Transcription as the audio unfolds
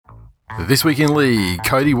This week in league,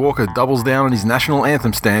 Cody Walker doubles down on his national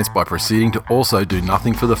anthem stance by proceeding to also do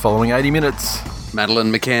nothing for the following 80 minutes.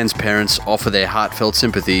 Madeline McCann's parents offer their heartfelt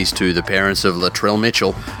sympathies to the parents of Latrell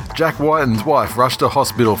Mitchell. Jack Whiten's wife rushed to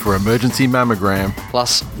hospital for emergency mammogram.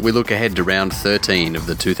 Plus, we look ahead to round 13 of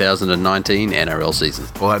the 2019 NRL season.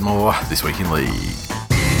 All that and more this week in league.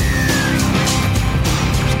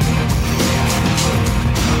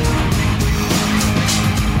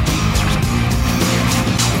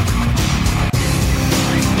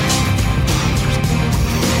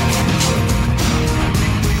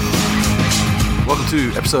 Welcome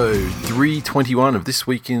to episode 321 of This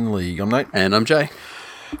Week in League. I'm Nate. And I'm Jay.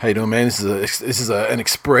 How you doing, man? This is an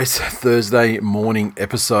express Thursday morning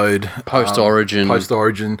episode. Post-Origin.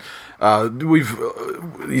 Post-Origin.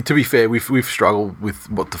 To be fair, we've struggled with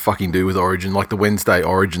what to fucking do with Origin, like the Wednesday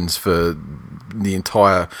Origins for the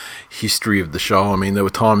entire history of the show. I mean, there were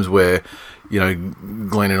times where, Glenn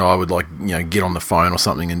and I would get on the phone or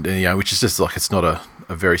something, and which is just like, it's not a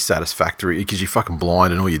very satisfactory, because you're fucking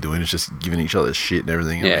blind and all you're doing is just giving each other shit and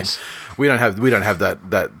everything. Yes. I mean, we don't have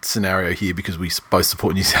that scenario here because we both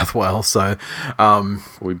support New South Wales. So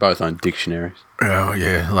we both own dictionaries. Oh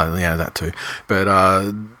yeah, that too. But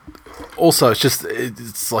also,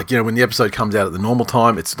 it's like, when the episode comes out at the normal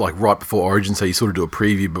time, it's like right before Origin, so you sort of do a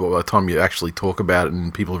preview. But by the time you actually talk about it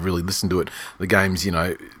and people have really listened to it, the game's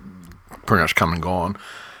pretty much come and gone.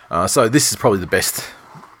 So this is probably the best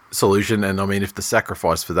solution, and I mean, if the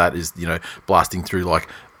sacrifice for that is blasting through like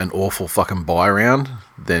an awful fucking buy round,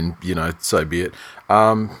 then so be it.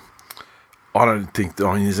 I don't think.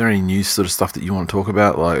 Is there any news sort of stuff that you want to talk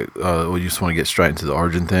about, or you just want to get straight into the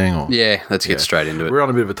Origin thing? Or yeah, let's get straight into it. We're on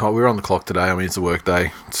a bit of a time. We're on the clock today. I mean, it's a work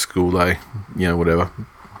day, it's school day, whatever.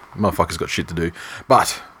 Motherfuckers got shit to do,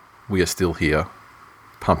 but we are still here,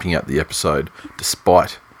 pumping out the episode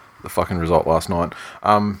despite the fucking result last night.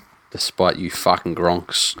 Despite you fucking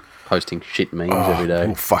gronks posting shit memes every day.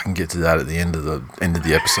 We'll fucking get to that at the end of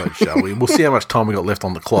the episode, shall we? We'll see how much time we got left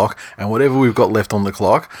on the clock, and whatever we've got left on the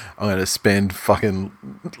clock, I'm going to spend fucking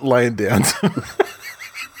laying down.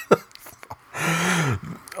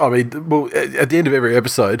 I mean, well, at the end of every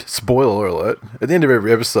episode, spoiler alert, at the end of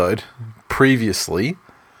every episode, previously,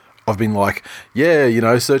 I've been like,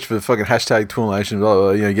 search for fucking hashtag TWiL Nation, blah,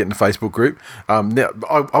 blah, blah, get in the Facebook group. Now,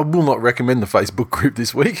 I will not recommend the Facebook group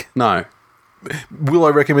this week. No. Will I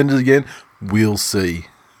recommend it again? We'll see.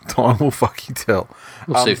 Time will fucking tell.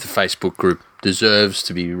 We'll see if the Facebook group deserves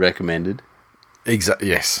to be recommended.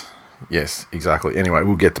 Yes, exactly. Anyway,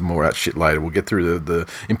 we'll get to more of that shit later. We'll get through the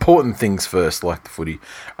important things first, like the footy.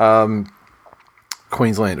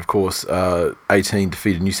 Queensland, of course, 18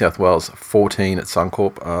 defeated New South Wales 14 at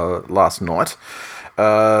Suncorp last night.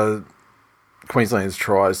 Queensland's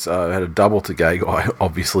tries had a double to Gagai,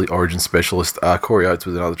 obviously Origin specialist. Corey Oates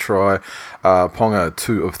with another try. Ponga,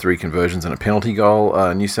 2 of 3 conversions and a penalty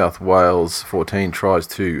goal. New South Wales 14 tries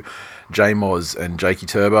to J Moz and Jakey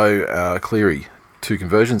Turbo. Cleary, 2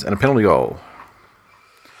 conversions and a penalty goal.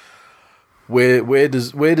 Where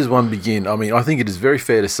does one begin? I mean, I think it is very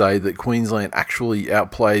fair to say that Queensland actually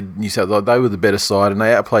outplayed New South Wales. They were the better side, and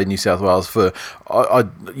they outplayed New South Wales for,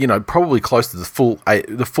 probably close to the full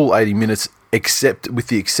 80 minutes, except with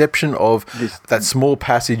the exception of that small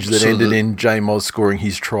passage that ended in J Moz scoring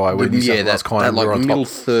his try. Where New South Wales kind of were on middle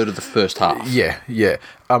top. Third of the first half. Yeah.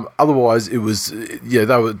 Otherwise, it was they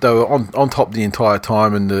were on top the entire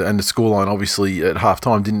time, and the scoreline obviously at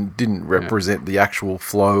halftime didn't represent the actual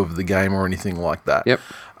flow of the game or anything like that. Yep.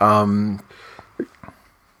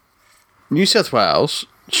 New South Wales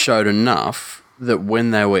showed enough that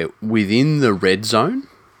when they were within the red zone,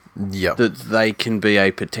 that they can be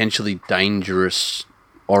a potentially dangerous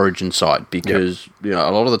Origin side, because a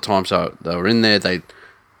lot of the times they were in there, they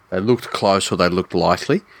looked close or they looked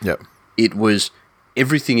likely. Yep. It was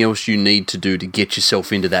everything else you need to do to get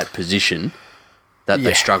yourself into that position that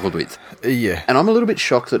they struggled with. Yeah. And I'm a little bit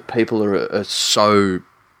shocked that people are so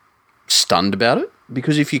stunned about it,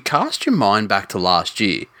 because if you cast your mind back to last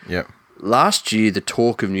year, last year the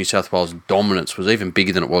talk of New South Wales dominance was even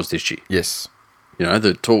bigger than it was this year. Yes.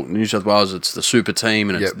 The talk New South Wales, it's the super team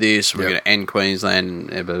and it's this, we're going to end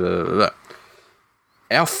Queensland and blah, blah, blah, blah.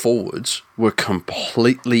 Our forwards were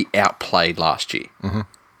completely outplayed last year.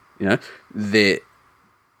 Mm-hmm.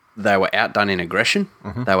 They were outdone in aggression.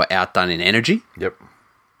 Mm-hmm. They were outdone in energy. Yep.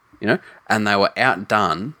 And they were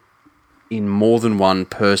outdone in more than one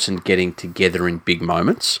person getting together in big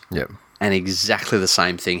moments. Yep. And exactly the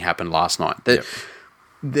same thing happened last night.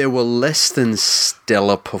 There were less than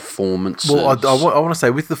stellar performances. Well, I want to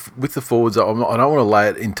say with the forwards, I don't want to lay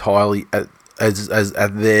it entirely at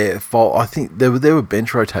their fault. I think there were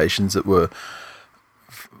bench rotations that were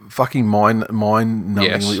fucking mind-numbingly,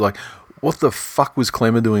 Yes. like, what the fuck was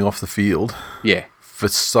Clemmer doing off the field? Yeah. For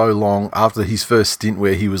so long after his first stint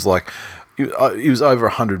where he was like, he was over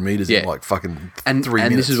 100 metres in like fucking 3 minutes.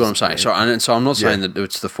 And this is what I'm saying. So I'm not saying that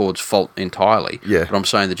it's the forward's fault entirely. Yeah. But I'm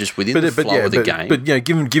saying that just within the flow of the game. But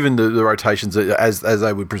given the rotations as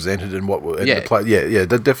they were presented and what were the play,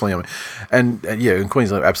 that definitely. I mean, and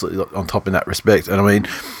Queensland are absolutely on top in that respect. And I mean,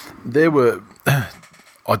 there were.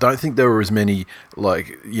 I don't think there were as many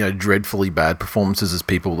dreadfully bad performances as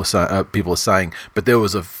people are saying, but there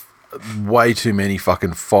was way too many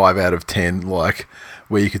fucking 5 out of 10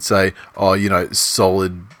 where you could say,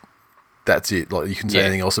 solid. That's it. Like, you can say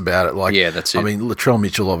anything else about it. Like, that's it. I mean, Latrell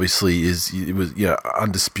Mitchell obviously was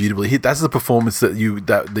undisputably hit. That's the performance that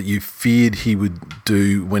you feared he would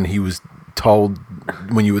do when you were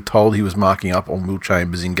told he was marking up on Will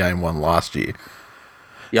Chambers in game 1 last year.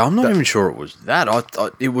 Yeah, I'm not even sure it was that. I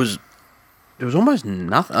thought it was almost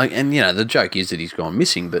nothing. And the joke is that he's gone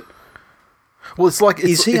missing, but well, it's like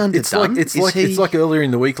is he underdone? It's like earlier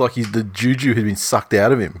in the week, like the juju had been sucked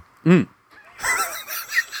out of him. Mm.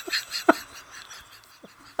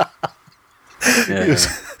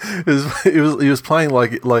 He was playing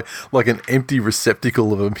like an empty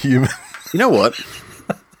receptacle of a human. You know what?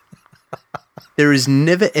 There has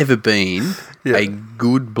never ever been a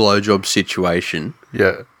good blowjob situation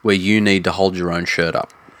where you need to hold your own shirt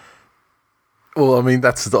up. Well, I mean,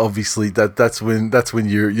 that's obviously that's when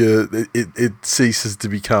it ceases to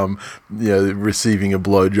become receiving a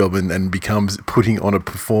blowjob and becomes putting on a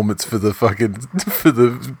performance for the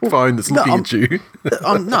phone that's looking at you.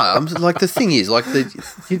 I'm like, the thing is, like,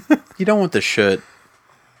 you don't want the shirt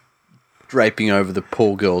draping over the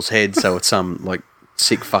poor girl's head, so it's some like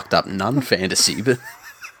sick fucked up nun fantasy, but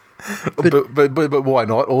why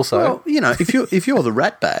not? Also, well, if you're the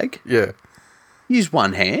rat bag, use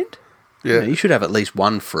one hand. Yeah, you should have at least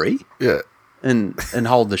one free. Yeah, and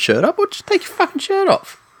hold the shirt up, or just take your fucking shirt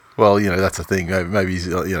off. Well, that's the thing. Maybe he's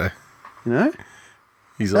he's an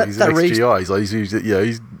ex-GI.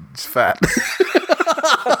 He's fat,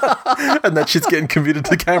 and that shit's getting committed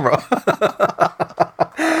to camera.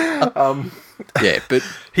 But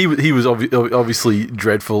he was obviously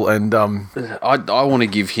dreadful, and I want to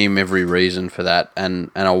give him every reason for that, and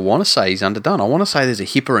I want to say he's underdone. I want to say there's a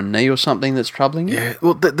hip or a knee or something that's troubling him. Yeah,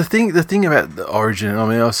 well, the thing about the Origin, I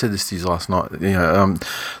mean, I said this to you last night.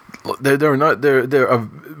 There are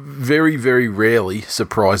very, very rarely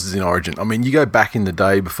surprises in Origin. I mean, you go back in the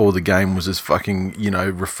day before the game was as fucking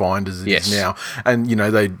refined as it is now, and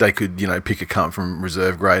they could pick a cunt from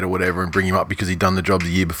reserve grade or whatever and bring him up because he'd done the job the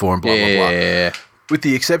year before and blah blah blah. Yeah. With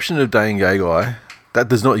the exception of Dane Gagai, that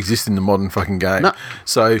does not exist in the modern fucking game. No.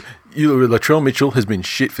 So Latrell Mitchell has been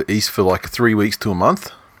shit for East for like 3 weeks to a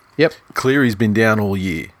month. Yep. Cleary's been down all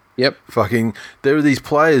year. Yep. Fucking, there are these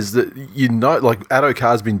players that like Addo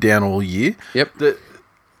Carr's been down all year. Yep.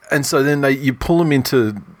 And so then you pull them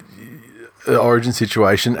into an Origin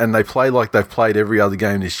situation and they play like they've played every other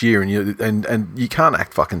game this year, and you can't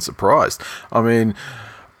act fucking surprised. I mean,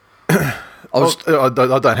 I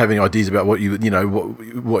don't have any ideas about what you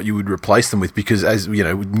would replace them with, because as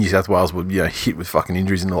New South Wales would hit with fucking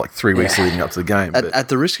injuries in the 3 weeks leading up to the game. At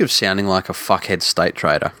the risk of sounding like a fuckhead state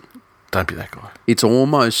trader, don't be that guy. It's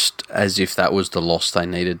almost as if that was the loss they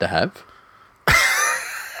needed to have.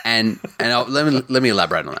 and let me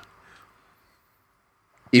elaborate on that.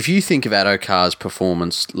 If you think of Addo Carr's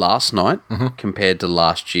performance last night compared to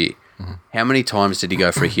last year, how many times did he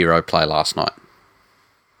go for a hero play last night?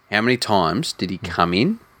 How many times did he come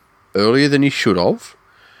in earlier than he should have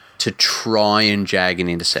to try and jag and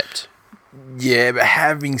intercept? Yeah, but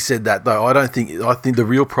having said that, though, I think the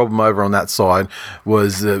real problem over on that side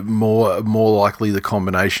was more likely the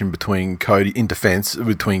combination between Cody in defence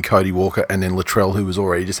between Cody Walker and then Latrell, who was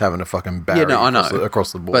already just having a fucking barrier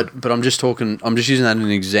across the board. But I'm just using that as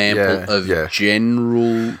an example of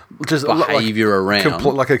general behaviour around,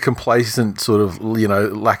 like a complacent sort of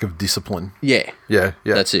lack of discipline. Yeah,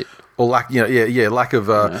 that's it. Or lack of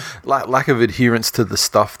lack of adherence to the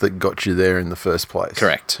stuff that got you there in the first place.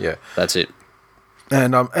 Correct. Yeah, that's it.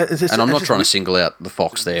 And I'm not trying to single out the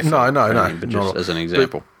Fox there. No, but just as an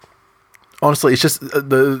example. But honestly, it's just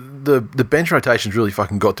the bench rotations really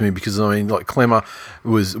fucking got to me, because I mean, like, Clemmer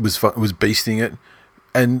was beasting it,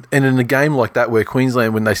 and in a game like that where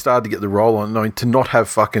Queensland, when they started to get the roll on, I mean, to not have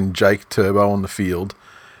fucking Jake Turbo on the field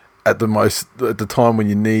at the time when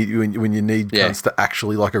you need cunts to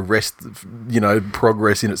actually arrest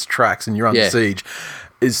progress in its tracks and you're under siege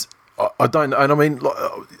is, I don't know. And I mean,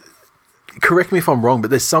 correct me if I'm wrong, but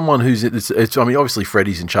there's someone who's I mean, obviously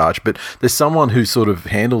Freddie's in charge, but there's someone who sort of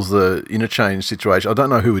handles the interchange situation. I don't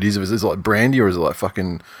know who it is. Is it like Brandy or is it like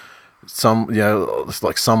fucking it's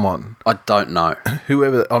like someone? I don't know.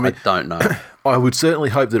 Whoever. I mean, I don't know. I would certainly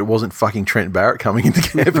hope that it wasn't fucking Trent Barrett coming into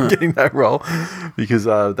camp and getting that role, because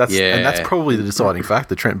that's probably the deciding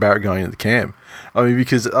factor. Trent Barrett going into the camp. I mean,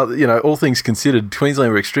 because all things considered,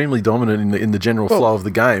 Queensland were extremely dominant in the general flow of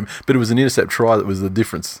the game, but it was an intercept try that was the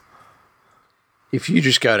difference. If you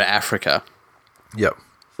just go to Africa, yep,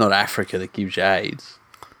 it's not Africa that gives you AIDS.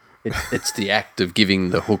 It's the act of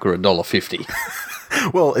giving the hooker $1.50.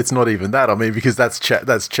 Well, it's not even that. I mean, because that's charity,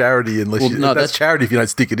 that's charity if you don't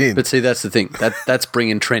stick it in. But see, that's the thing. That's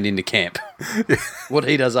bringing Trent into camp. Yeah. What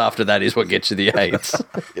he does after that is what gets you the AIDS.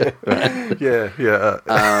 Yeah, right? Yeah.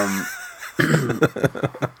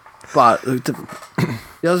 But the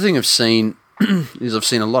other thing I've seen is I've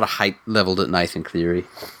seen a lot of hate levelled at Nathan Cleary.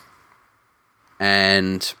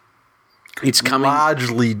 And it's coming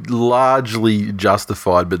largely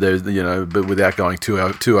justified, but there's but without going too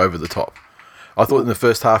over the top. I thought in the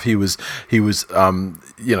first half he was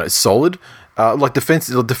solid. Like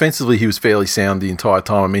defensively, he was fairly sound the entire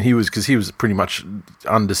time. I mean, he was pretty much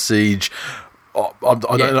under siege.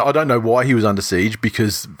 I don't know why he was under siege,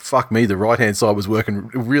 because fuck me, the right hand side was working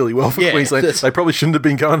really well for Queensland. They probably shouldn't have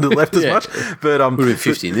been going to the left as much. But would have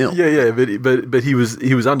been 50-0. Yeah. But he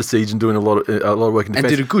was under siege and doing a lot of work in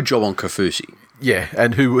defence. And did a good job on Kaufusi. Yeah,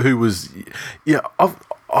 and who was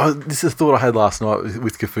this is a thought I had last night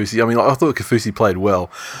with Kaufusi. I mean, I thought Kaufusi played well,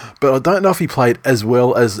 but I don't know if he played as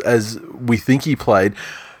well as we think he played,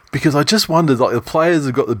 because I just wondered, like, the players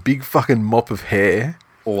have got the big fucking mop of hair.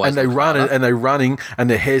 Always, and they're running and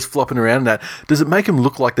their hair's flopping around and that. Does it make them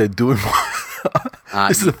look like they're doing more?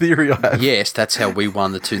 This is a theory I have. Yes, that's how we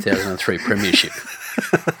won the 2003 premiership.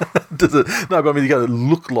 Does it? No, but I mean, you got to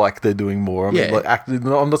look like they're doing more. I mean,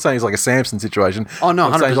 I'm not saying it's like a Samson situation. Oh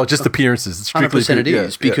no, I'm saying like just appearances. Strictly 100% it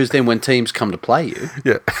is, because then when teams come to play you,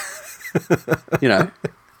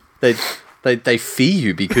 they fear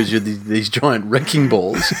you because you're these giant wrecking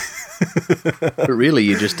balls. But really,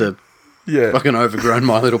 you're just a fucking overgrown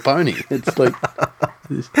My Little Pony. It's like,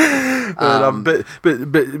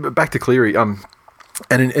 but back to Cleary. And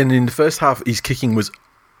in the first half, his kicking was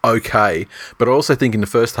okay, but I also think in the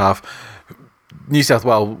first half, New South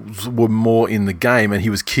Wales were more in the game, and he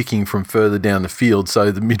was kicking from further down the field.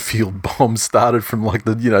 So the midfield bomb started from like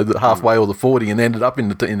the halfway or the 40 and ended up in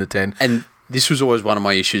the 10. And this was always one of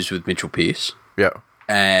my issues with Mitchell Pearce. Yeah,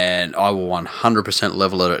 and I will 100%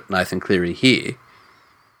 level it at Nathan Cleary here.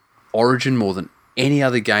 Origin, more than any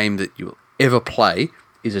other game that you will ever play,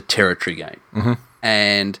 is a territory game. Mm-hmm.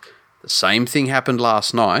 And the same thing happened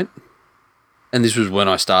last night, and this was when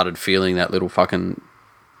I started feeling that little fucking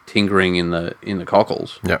tingering in the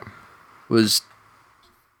cockles. Yeah, was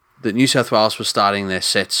that New South Wales was starting their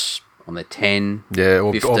sets on their 10,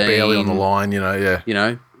 or 15, or barely on the line,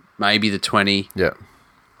 maybe the 20. Yeah.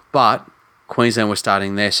 But Queensland was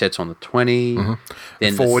starting their sets on the 20, then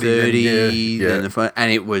the 40, the 30, then the 40,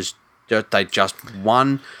 and it was they just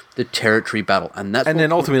won the territory battle, and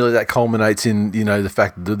then ultimately that culminates in the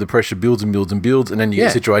fact that the pressure builds and builds and builds, and then you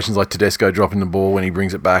get situations like Tedesco dropping the ball when he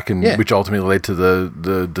brings it back, and which ultimately led to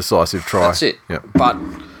the decisive try. That's it. Yeah. But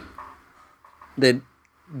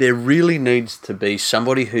there really needs to be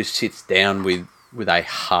somebody who sits down with a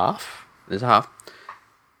half. There's a half,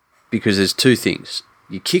 because there's two things.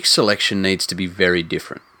 Your kick selection needs to be very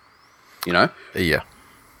different. Yeah.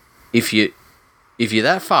 If you're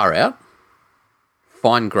that far out,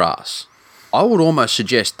 find grass. I would almost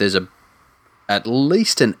suggest there's at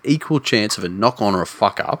least an equal chance of a knock on or a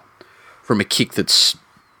fuck up from a kick that's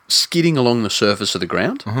skidding along the surface of the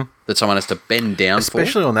ground that someone has to bend down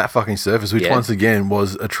especially on that fucking surface, which once again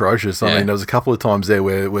was atrocious. I mean, there was a couple of times there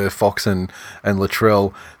where Fox and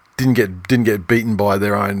Latrell didn't get beaten by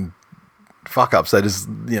their own fuck ups. They just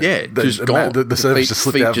just gone. The surface just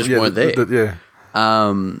slipped out. Just weren't there.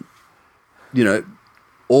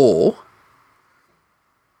 Or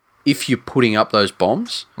if you're putting up those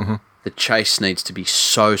bombs, the chase needs to be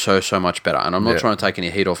so much better. And I'm not trying to take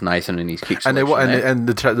any heat off Nathan and his kicks. And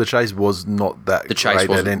the chase was not that great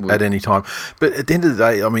at any time. But at the end of the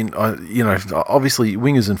day, I mean, obviously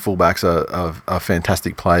wingers and fullbacks are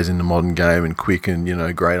fantastic players in the modern game, and quick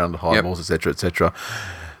and great under high balls, etc., etc.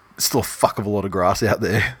 Still a fuck of a lot of grass out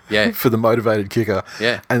there for the motivated kicker.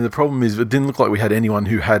 Yeah. And the problem is, it didn't look like we had anyone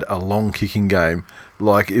who had a long kicking game.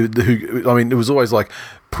 It was always like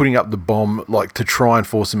putting up the bomb like to try and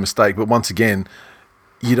force a mistake. But once again,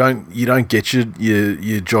 you don't get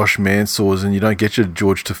your Josh Mansours and you don't get your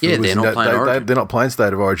George Tafuas. Yeah, they're not playing Origin. They're not playing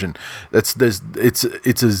State of Origin. It's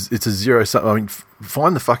a zero. I mean,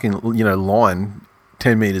 find the fucking line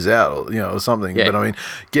 10 meters out, or something. Yeah. But I mean,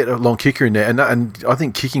 get a long kicker in there, and I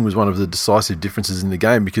think kicking was one of the decisive differences in the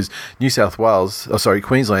game because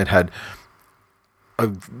Queensland had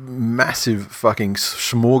a massive fucking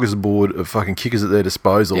smorgasbord of fucking kickers at their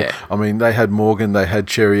disposal. Yeah. I mean, they had Morgan, they had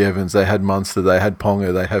Cherry Evans, they had Munster, they had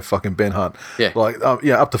Ponga, they had fucking Ben Hunt. Yeah.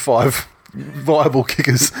 Up to 5 viable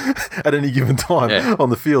kickers at any given time on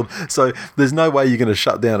the field. So there's no way you're going to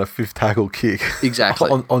shut down a fifth tackle kick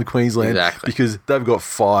on Queensland because they've got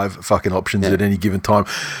 5 fucking options at any given time.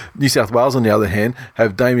 New South Wales, on the other hand,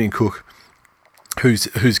 have Damien Cook,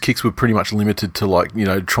 whose kicks were pretty much limited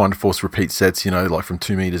to trying to force repeat sets, like from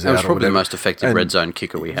 2 meters out. That was probably the most effective red zone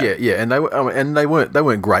kicker we had. Yeah, and they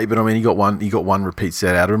weren't great, but I mean he got one repeat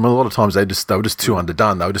set out of him. A lot of times they were just too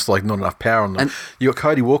underdone. They were just not enough power on them. And you got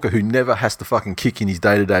Cody Walker, who never has to fucking kick in his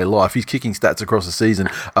day-to-day life. His kicking stats across the season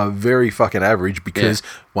are very fucking average because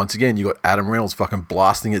once again you got Adam Reynolds fucking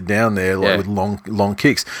blasting it down there with long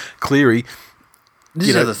kicks. Cleary. This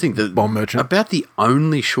is the other thing. Bomb merchant. About the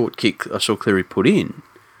only short kick I saw Cleary put in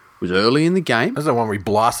was early in the game. That's the one where he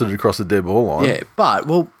blasted it across the dead ball line. Yeah, but,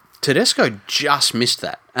 Tedesco just missed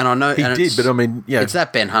that. And I know... He did, but I mean... it's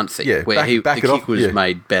that Ben Hunt thing where the kick was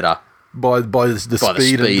made better. By the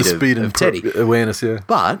speed and Teddy. Awareness, yeah.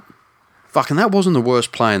 But, fucking that wasn't the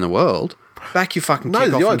worst play in the world. Back your fucking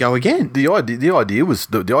kick off and go again. The idea was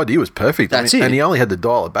perfect. That's it. And he only had to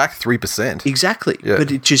dial it back 3%. Exactly. Yeah.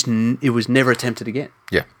 But it was never attempted again.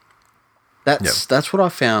 Yeah. That's what I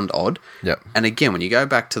found odd. Yeah. And again, when you go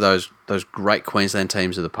back to those great Queensland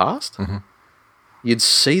teams of the past, you'd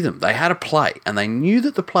see them. They had a play and they knew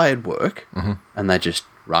that the play would work and they just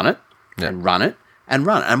run it and run it and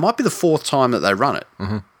run it. And it might be the 4th time that they run it.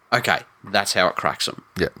 Okay, that's how it cracks them.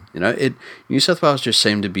 Yeah. New South Wales just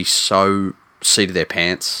seemed to be so seat of their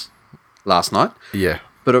pants last night. Yeah.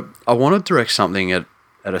 But I want to direct something at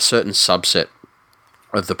a certain subset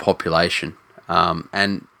of the population,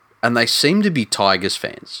 and they seem to be Tigers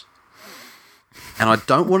fans. And I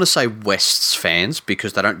don't want to say West's fans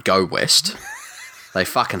because they don't go west. They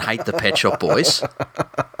fucking hate the Pet Shop Boys.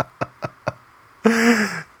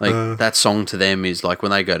 That song to them is like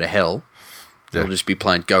when they go to hell, they'll just be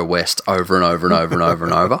playing Go West over and over and over and over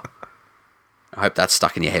and over. I hope that's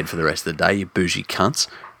stuck in your head for the rest of the day, you bougie cunts.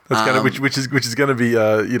 That's gonna, which is going to be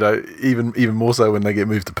even more so when they get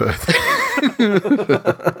moved to Perth.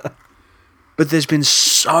 But there's been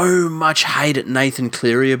so much hate at Nathan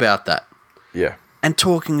Cleary about that. Yeah. And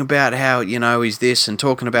talking about how, he's this and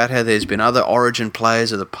talking about how there's been other Origin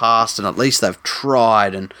players of the past and at least they've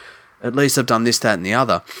tried and at least they've done this, that and the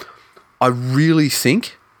other. I really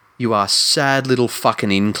think you are sad little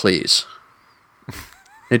fucking in-clears.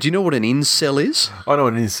 Now, do you know what an incel is? I know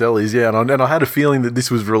what an incel is, yeah. And I had a feeling that this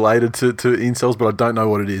was related to incels, but I don't know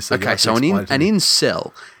what it is. So okay, so an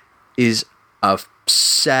incel is a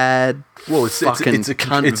sad fucking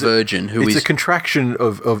cunt virgin who is... It's a contraction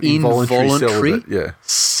of involuntary celibate. Yeah.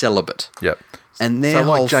 Celibate. Yep. And their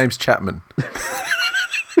like James Chapman.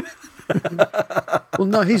 Well,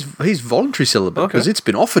 no, he's voluntary celibate because it's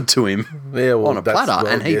been offered to him on a platter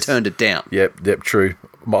and he turned it down. Yep, true.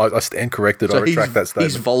 I stand corrected. So I retract that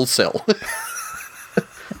statement. He's Volcel,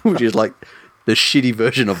 which is like the shitty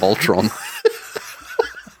version of Voltron.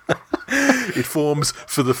 It forms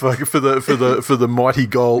for the mighty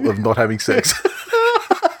goal of not having sex.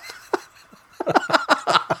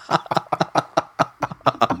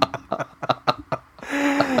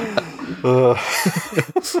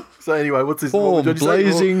 So anyway, what's this?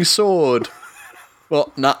 Blazing sword.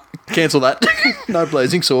 Well, nah, cancel that. No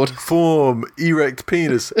blazing sword. Form erect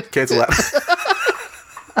penis. Cancel that.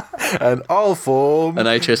 And I'll form an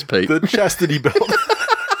HSP. The chastity belt.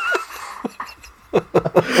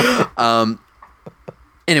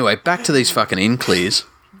 Anyway, back to these fucking in-clears.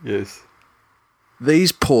 Yes.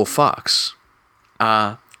 These poor fucks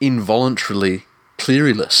are involuntarily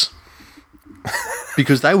clearyless.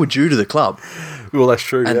 Because they were due to the club. Well, that's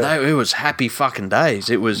true. And it was happy fucking days.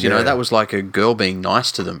 It was, that was like a girl being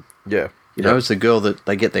nice to them. Yeah. It's the girl that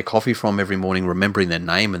they get their coffee from every morning, remembering their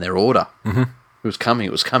name and their order. Mm-hmm. It was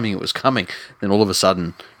coming. Then all of a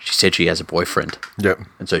sudden, she said she has a boyfriend. Yep.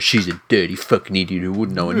 And so she's a dirty fucking idiot who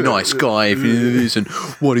wouldn't know a nice guy if he did this and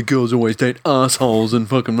why do girls always date assholes and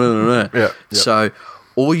fucking blah, blah, blah. Yeah. So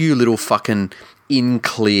all you little fucking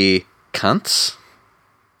in-clear cunts,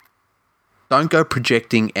 don't go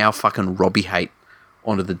projecting our fucking Robbie hate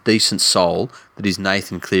onto the decent soul that is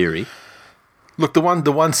Nathan Cleary. Look,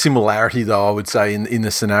 the one similarity though I would say in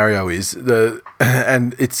the scenario is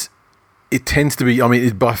it tends to be. I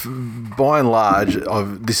mean, by and large,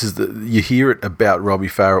 you hear it about Robbie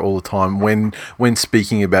Farah all the time when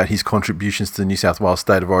speaking about his contributions to the New South Wales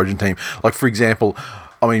State of Origin team. Like for example,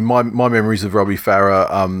 I mean, my memories of Robbie Farah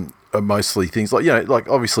are mostly things like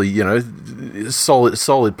obviously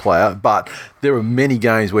solid player, but there were many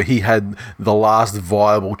games where he had the last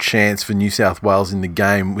viable chance for New South Wales in the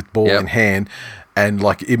game with ball in hand, and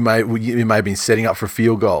like it may have been setting up for a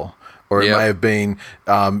field goal. Or it may have been,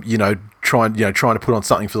 trying to put on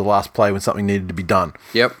something for the last play when something needed to be done.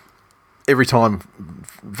 Yep. Every time,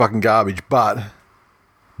 fucking garbage. But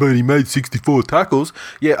he made 64 tackles.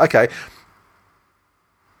 Yeah, okay.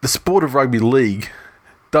 The sport of rugby league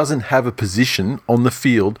doesn't have a position on the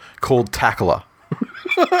field called tackler.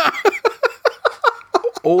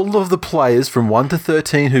 All of the players from 1 to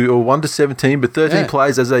 13 or 1 to 17, but 13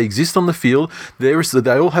 players as they exist on the field, they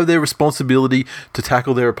all have their responsibility to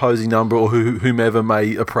tackle their opposing number or whomever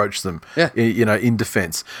may approach them. Yeah. In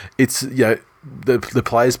defence, it's the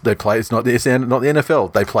players they play. It's not the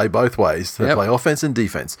NFL. They play both ways. They play offense and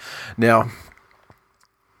defence. Now.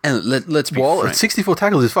 And let's be frank. 64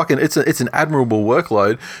 tackles is it's an admirable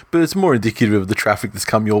workload, but it's more indicative of the traffic that's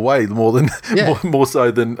come your way more so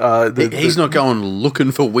than he's not going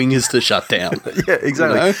looking for wingers to shut down. Yeah,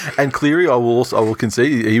 exactly. And Cleary, I will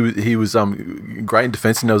concede he was great in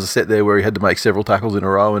defence, and there was a set there where he had to make several tackles in a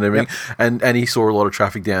row and everything, and he saw a lot of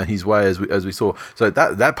traffic down his way as we saw. So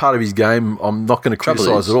that part of his game, I'm not going to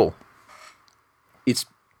criticise at all. It's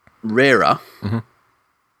rarer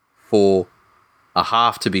for a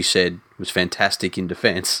half to be said was fantastic in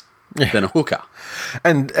defence than a hooker.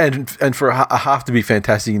 And for a half to be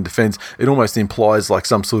fantastic in defence, it almost implies like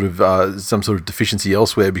some sort of deficiency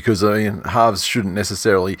elsewhere, because I mean, halves shouldn't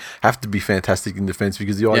necessarily have to be fantastic in defence,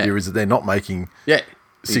 because the idea is that they're not making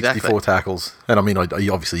 64 tackles. And I mean, he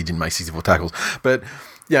obviously didn't make 64 tackles, but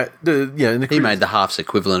he made the halves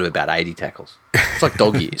equivalent of about 80 tackles. It's like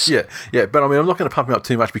dog years. yeah. But I mean, I'm not going to pump him up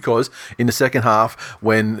too much, because in the second half,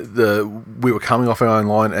 when we were coming off our own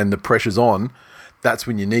line and the pressure's on, that's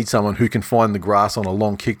when you need someone who can find the grass on a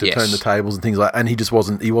long kick to turn the tables and things like that. And he just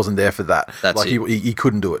wasn't there for that. He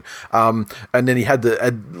couldn't do it. And then he had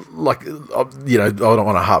I don't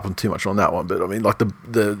want to harp on too much on that one, but I mean, like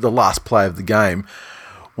the last play of the game,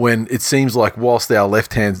 when it seems like whilst our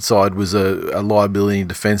left-hand side was a liability in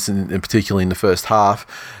defence, and particularly in the first half,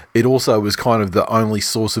 it also was kind of the only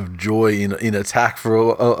source of joy in attack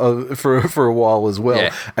for a while as well.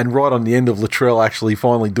 Yeah. And right on the end of Latrell actually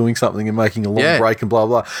finally doing something and making a long break and blah,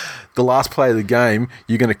 blah. The last play of the game,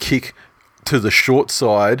 you're going to kick to the short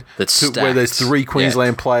side where there's 3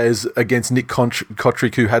 Queensland players against Nick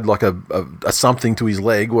Kotrick, who had like a something to his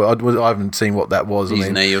leg. Well, I haven't seen what that was. His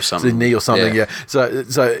knee or something. Yeah.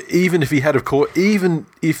 So even if he had caught, even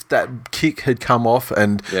if that kick had come off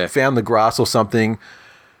and found the grass or something,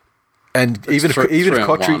 and if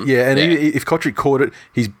Kotrick, if Kotrick caught it,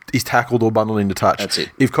 he's tackled or bundled into touch. That's it.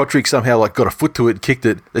 If Kotrick somehow like got a foot to it, kicked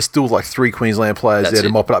it, there's still like 3 Queensland players there to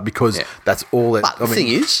mop it up, because that's all that. But the thing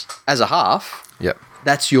is, as a half, Yep.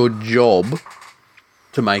 That's your job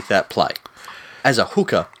to make that play. As a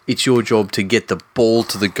hooker, it's your job to get the ball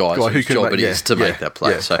to the guys whose job it is to make that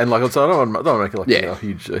play. Yeah. So, and like, so I don't want to make it like a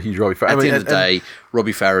huge Robbie Farah. At the end of the day,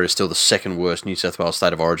 Robbie Farah is still the second worst New South Wales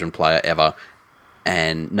State of Origin player ever,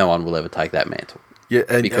 and no one will ever take that mantle.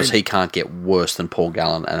 Yeah, because he can't get worse than Paul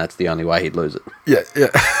Gallen, and that's the only way he'd lose it. Yeah.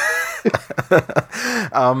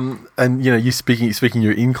 And you know, you speaking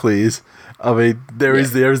your in clears. I mean, there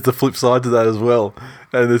is the flip side to that as well,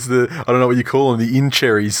 and there's I don't know what you call them, the in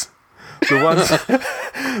cherries.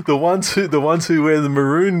 The ones who wear the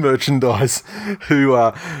maroon merchandise, who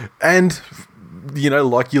and you know,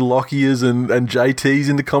 like your Lockiers and JTs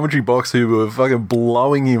in the commentary box, who were fucking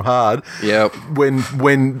blowing him hard. Yeah.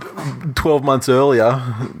 When 12 months earlier,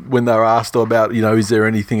 when they were asked about, you know, is there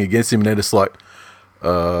anything against him, and they're just like,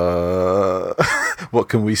 what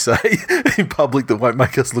can we say in public that won't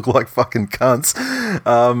make us look like fucking cunts?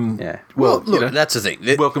 Well, look, you know, that's the thing.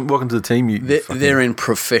 Welcome to the team. They're in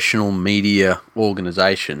professional media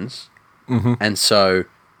organisations, and so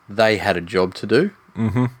they had a job to do,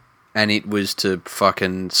 and it was to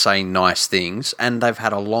fucking say nice things, and they've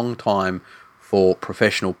had a long time for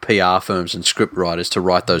professional PR firms and script writers to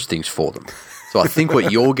write those things for them. So I think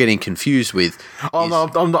what you're getting confused with. No, I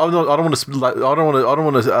don't want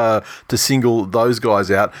to single those guys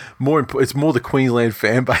out. It's more the Queensland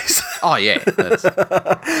fan base. Oh yeah,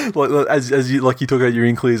 as you talk about your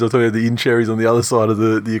in clears, I talk about the in cherries on the other side of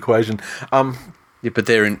the equation. Yeah, but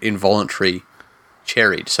they're involuntary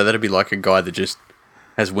cherried, so that'd be like a guy that just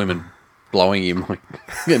has women blowing him, like,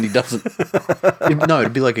 and he doesn't.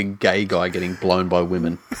 It'd be like a gay guy getting blown by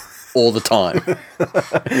women all the time.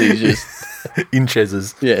 He's just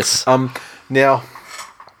inches. Yes. Now,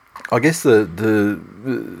 I guess we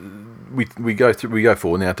go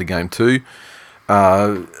forward now to game 2.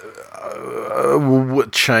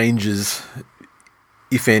 What changes,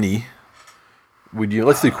 if any, would you?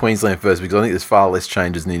 Let's do Queensland first because I think there's far less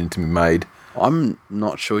changes needing to be made. I'm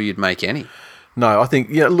not sure you'd make any. No, I think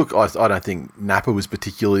look, I don't think Napa was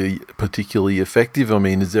particularly effective. I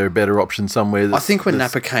mean, is there a better option somewhere? I think when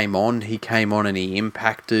Napa came on, he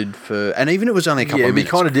impacted and even it was only a couple of minutes.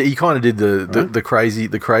 He kind of did the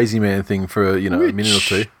crazy man thing for a minute or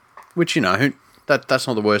two. Which that's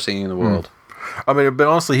not the worst thing in the world. I mean, but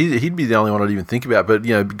honestly, he'd be the only one I'd even think about. But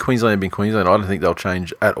Queensland being Queensland, I don't think they'll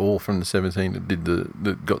change at all from the 17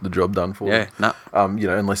 that got the job done for them. No.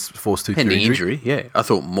 Unless forced to pending injury. Yeah, I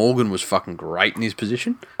thought Morgan was fucking great in his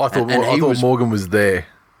position. I thought Morgan was there.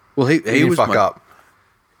 Well, he didn't fuck up.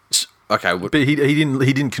 Okay, but he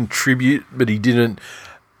didn't contribute, but he didn't.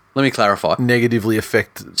 Let me clarify. Negatively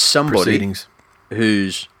affect somebody proceedings.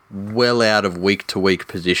 Who's well out of week-to-week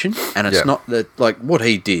position, and it's not that, like, what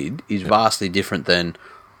he did is vastly different than,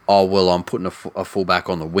 I'm putting a fullback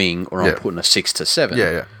on the wing, or I'm putting a 6 to 7.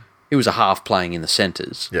 Yeah. He was a half playing in the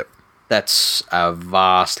centres. Yep. That's a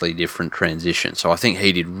vastly different transition. So I think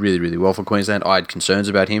he did really, really well for Queensland. I had concerns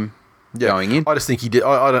about him going in. I just think he did.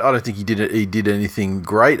 I don't think he did anything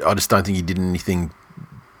great. I just don't think he did anything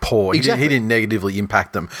poor. Exactly. He didn't negatively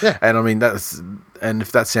impact them. Yeah. And I mean and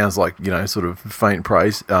if that sounds like sort of faint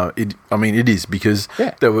praise, it is because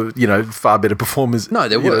there were far better performers. No,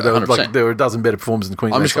 there were 100%. There were a dozen better performers in the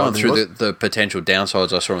Queensland. I'm just going through the potential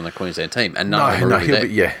downsides I saw in the Queensland team, and none of them were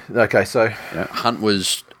really there. Okay, so Hunt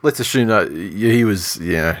was. Let's assume that he was.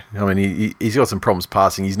 He's got some problems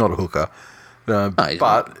passing. He's not a hooker,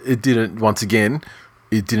 but it didn't. Once again,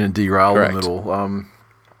 it didn't derail them at all.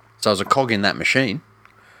 So it was a cog in that machine.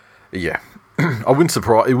 Yeah. It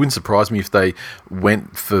wouldn't surprise me if they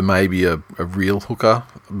went for maybe a real hooker,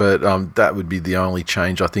 but that would be the only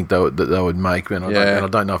change I think they would make. And I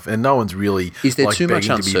don't know and no one's really. Is there too much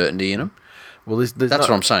uncertainty in them? Well, that's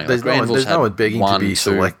what I'm saying. There's no one begging to be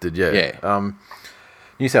selected. Yeah.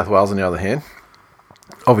 New South Wales, on the other hand,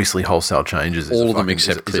 obviously wholesale changes. All of them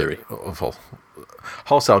except Cleary.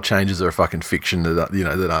 Wholesale changes are a fucking fiction that aren't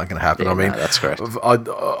going to happen. Yeah, that's correct.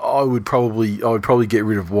 I would probably get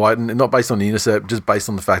rid of Whiten, and not based on the intercept, just based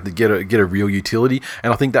on the fact that get a real utility.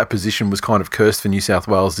 And I think that position was kind of cursed for New South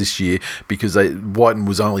Wales this year because Whiten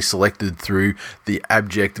was only selected through the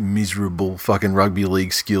abject, miserable fucking rugby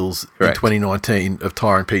league skills in 2019 of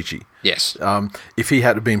Tyrone Peachey. Yes. If he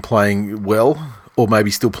had been playing well, or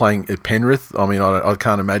maybe still playing at Penrith. I mean, I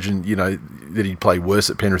can't imagine, that he'd play worse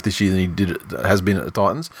at Penrith this year than has been at the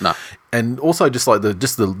Titans. No. And also just like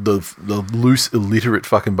the loose, illiterate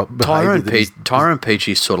fucking behaviour. Tyrone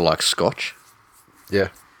Peachey's sort of like Scotch. Yeah.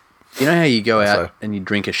 You know how you go out and you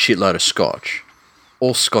drink a shitload of Scotch?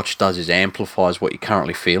 All Scotch does is amplifies what you're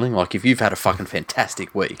currently feeling. Like if you've had a fucking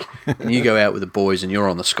fantastic week and you go out with the boys and you're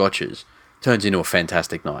on the Scotches, it turns into a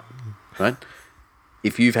fantastic night, right?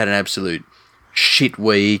 If you've had an absolute shit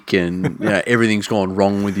week and everything's gone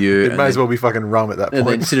wrong with you, it may as well be fucking rum at that point. And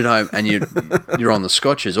then sit at home and you're on the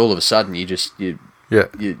Scotches. All of a sudden, you're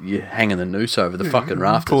hanging the noose over the fucking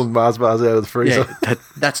rafters, pulling Mars bars out of the freezer. Yeah,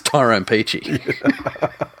 that's Tyrone Peachey.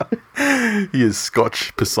 He is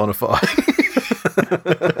Scotch personified.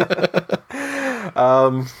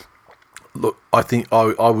 Look, I think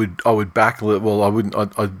I would back. Well, I wouldn't.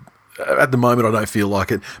 At the moment, I don't feel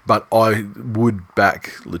like it, but I would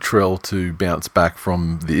back Latrell to bounce back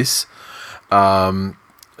from this.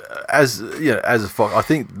 As a Fox, I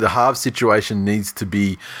think the halves situation needs to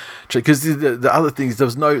be, because the other things, there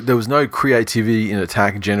was no creativity in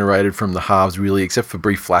attack generated from the halves really, except for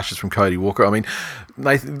brief flashes from Cody Walker. I mean,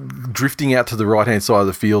 Nathan drifting out to the right hand side of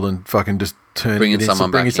the field and fucking just bringing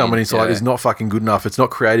someone inside is not fucking good enough. It's not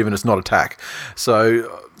creative and it's not attack.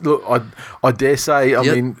 So look, I dare say, I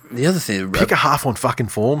mean, the other thing, pick a half on fucking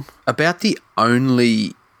form. About the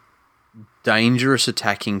only dangerous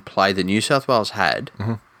attacking play that New South Wales had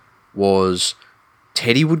was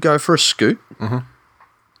Teddy would go for a scoot,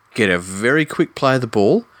 get a very quick play of the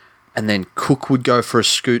ball, and then Cook would go for a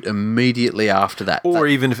scoot immediately after that. Or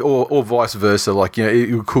or vice versa. Like,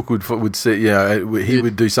 Cook would see, he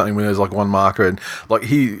would do something when there's like one marker, and like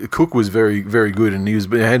Cook was very, very good, and he was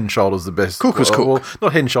head and shoulders the best. Cook was Cook. Well,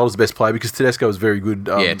 not head and shoulders the best player because Tedesco was very good.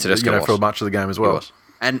 Tedesco was. For much of the game as well.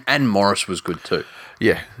 And Morris was good too.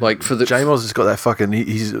 Yeah, like for the J-Moz has got that fucking.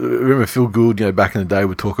 He's remember Phil Gould, back in the day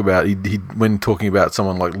would talk about he when talking about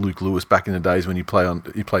someone like Luke Lewis back in the days when he played in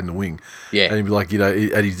the wing. Yeah, and he'd be like,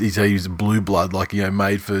 he's blue blood, like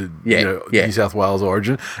made for New South Wales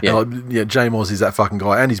origin. Yeah, and J-Moz is that fucking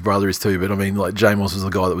guy, and his brother is too. But I mean, like J-Moz was the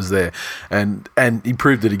guy that was there, and he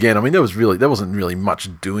proved it again. I mean, there wasn't really much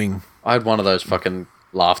doing. I had one of those fucking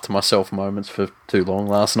laugh to myself moments for too long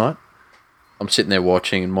last night. I'm sitting there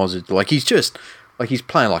watching, and Moz is like he's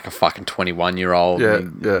playing like a fucking 21-year-old.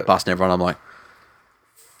 Busting everyone. I'm like,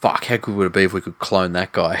 fuck, how good would it be if we could clone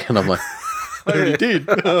that guy? And I'm like, I already did.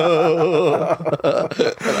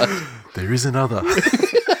 There is another.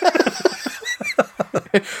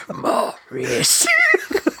 Morris.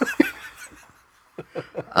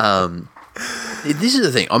 This is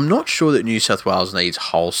the thing. I'm not sure that New South Wales needs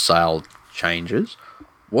wholesale changes.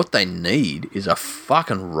 What they need is a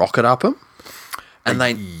fucking rocket up them. And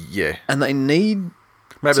they need they need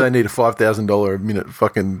a $5,000 a minute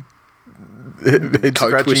fucking head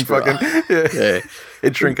scratching fucking head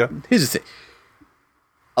shrinker. Here's the thing: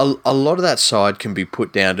 a lot of that side can be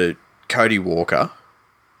put down to Cody Walker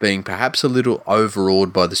being perhaps a little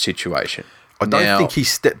overawed by the situation. I don't think he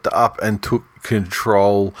stepped up and took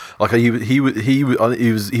control. Like he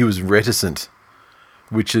was reticent.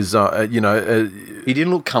 Which is, he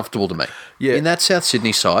didn't look comfortable to me. Yeah. In that South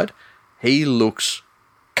Sydney side, he looks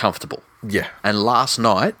comfortable. Yeah. And last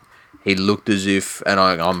night, he looked as if, and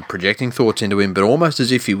I'm projecting thoughts into him, but almost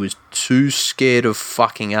as if he was too scared of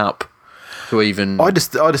fucking up to even. I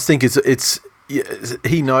just think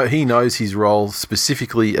he knows his role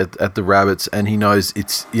specifically at the Rabbits, and he knows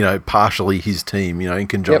it's partially his team, in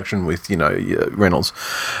conjunction with Reynolds.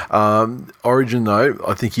 Origin though,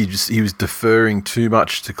 I think he was deferring too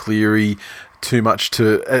much to Cleary, too much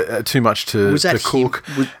to Cook,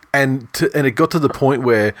 and it got to the point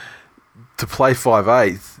where to play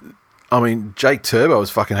 5/8. I mean, Jake Turbo was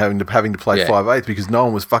fucking having to play 5/8 because no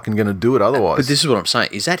one was fucking going to do it otherwise. But this is what I'm saying: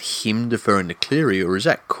 is that him deferring to Cleary, or is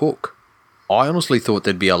that Cook? I honestly thought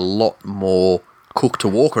there'd be a lot more Cook to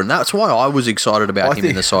Walker, and that's why I was excited about him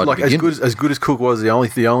in the side. Like as good as Cook was, the only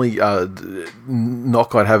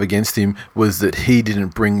knock I'd have against him was that he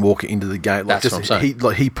didn't bring Walker into the game. Like that's what I'm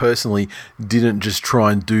saying. He personally didn't just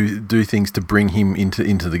try and do things to bring him into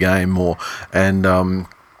the game more, and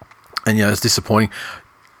it's disappointing.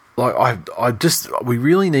 Like we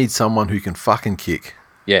really need someone who can fucking kick.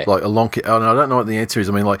 Yeah, like a long kick. And I don't know what the answer is.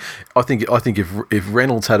 I mean, like I think if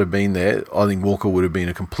Reynolds had been there, I think Walker would have been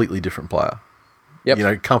a completely different player.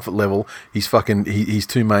 Yep. Comfort level. He's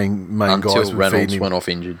two main guys. Until Reynolds went off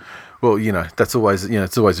injured. Well, that's always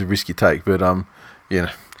it's always a risk you take. But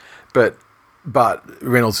but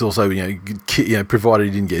Reynolds also provided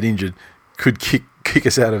he didn't get injured, could kick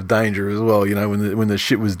us out of danger as well. When the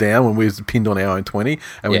shit was down, when we was pinned on our own 20,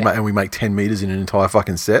 and we make 10 meters in an entire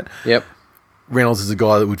fucking set. Yep. Reynolds is a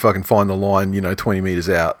guy that would fucking find the line, 20 metres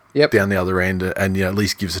out, down the other end, and at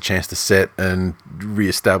least gives a chance to set and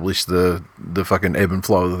re-establish the fucking ebb and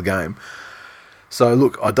flow of the game. So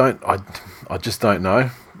look, I just don't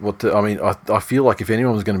know what to. I mean, I feel like if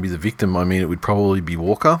anyone was going to be the victim, I mean, it would probably be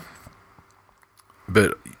Walker.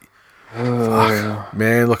 But fuck,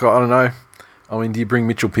 man, look, I don't know. I mean, do you bring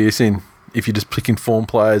Mitchell Pearce in if you're just picking form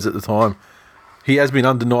players at the time? He has been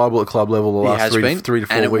undeniable at club level the last 3 to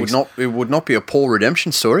 4 weeks. It would not be a poor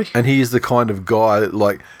redemption story. And he is the kind of guy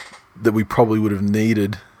that we probably would have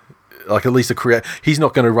needed, like at least a create. He's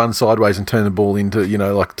not going to run sideways and turn the ball into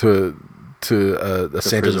to a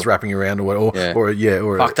centre that's wrapping around or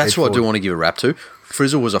fuck. That's what I do want to give a rap to.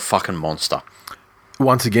 Frizzle was a fucking monster.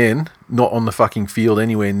 Once again, not on the fucking field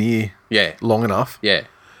anywhere near long enough. Yeah,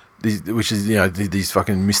 which is these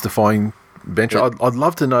fucking mystifying. Bench. I'd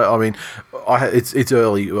love to know. I mean, it's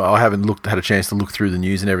early. I haven't had a chance to look through the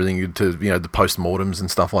news and everything to the post-mortems and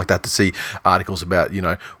stuff like that to see articles about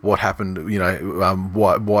what happened.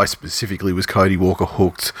 Why specifically was Cody Walker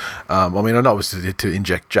hooked? I mean, I know it was to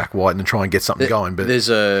inject Jack White and try and get something going. But there's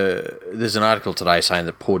an article today saying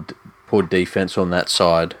that poor defense on that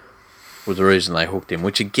side was the reason they hooked him.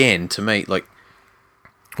 Which again, to me, like.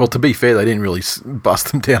 Well, to be fair, they didn't really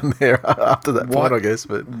bust him down there after that point, I guess.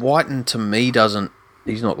 But Whiten, to me,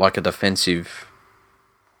 he's not like a defensive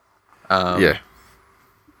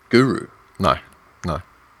guru. No.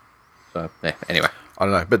 So, anyway. I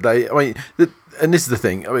don't know. But and this is the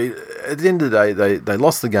thing. I mean, at the end of the day, they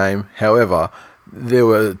lost the game. However, there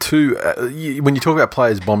were two. When you talk about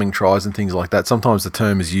players bombing tries and things like that, sometimes the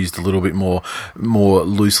term is used a little bit more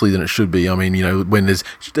loosely than it should be. I mean, when there's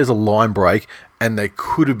a line break and there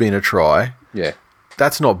could have been a try. Yeah.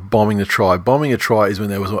 That's not bombing a try. Bombing a try is when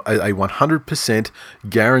there was a 100%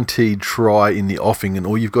 guaranteed try in the offing, and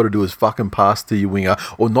all you've got to do is fucking pass to your winger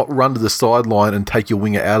or not run to the sideline and take your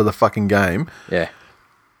winger out of the fucking game. Yeah.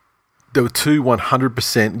 There were 2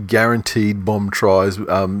 100% guaranteed bomb tries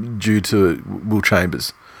due to Will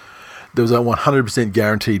Chambers. There was a 100%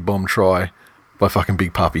 guaranteed bomb try by fucking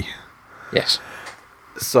Big Puppy. Yes.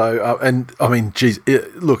 So, and I mean, geez,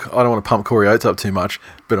 look, I don't want to pump Corey Oates up too much,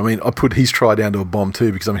 but I mean, I put his try down to a bomb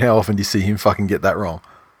too, because I mean, how often do you see him fucking get that wrong?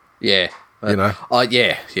 Yeah. You know?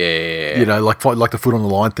 Yeah. You know, like the foot on the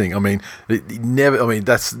line thing. I mean, he never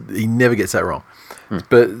gets that wrong.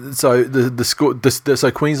 But so the score,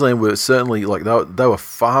 so Queensland were certainly like they were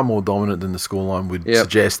far more dominant than the scoreline would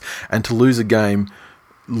suggest, and to lose a game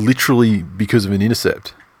literally because of an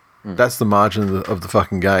intercept, that's the margin of the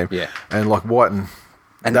fucking game. Yeah, and like Whiten.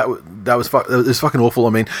 And that was fucking awful.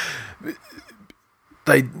 I mean,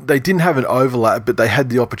 they didn't have an overlap, but they had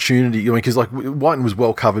the opportunity. I mean, because like Whiten was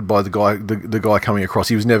well covered by the guy coming across.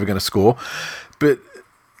 He was never going to score, but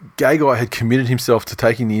Gagai had committed himself to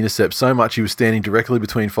taking the intercept so much he was standing directly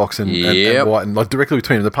between Fox and Whiten, like directly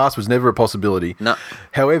between them. The pass was never a possibility. No.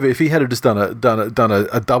 However, if he had just done a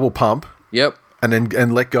double pump,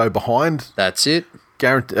 and let go behind, that's it.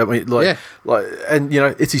 Guarantee. I mean, and you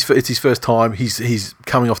know, it's his first time. He's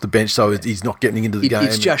coming off the bench, so he's not getting into the game.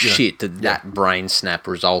 It's just shit that brain snap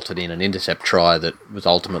resulted in an intercept try that was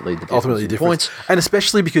ultimately the difference. Points, and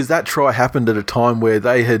especially because that try happened at a time where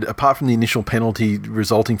they had, apart from the initial penalty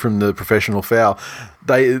resulting from the professional foul,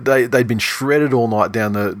 they'd been shredded all night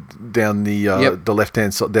down the left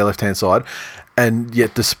hand side. And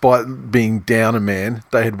yet, despite being down a man,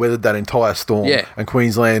 they had weathered that entire storm. Yeah. And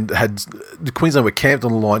Queensland were camped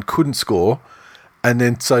on the line, couldn't score. And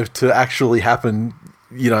then, so to actually happen,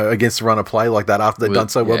 you know, against a run of play like that after they'd done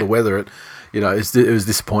so well to weather it, you know, it was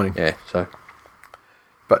disappointing. Yeah, so.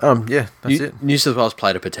 But, that's it. New South Wales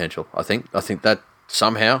played a potential, I think. I think that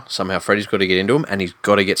somehow Freddie's got to get into him, and he's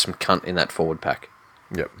got to get some cunt in that forward pack.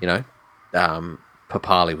 Yep. You know?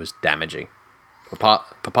 Papali was damaging.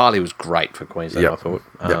 Papali was great for Queensland, I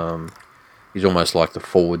thought. He's almost like the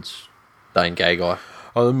forwards Dane Gagai.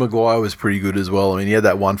 Oh, Maguire was pretty good as well. I mean, he had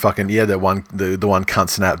that one the one cunt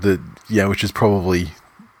snap that, you know, which is probably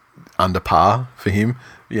under par for him,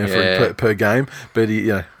 you know, per game. But he,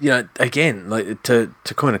 you know, again, like to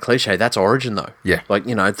coin a cliche, that's Origin though. Yeah, like,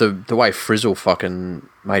 you know, the way Frizzle fucking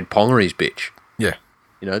made Ponga his bitch. Yeah,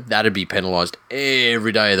 you know, that'd be penalised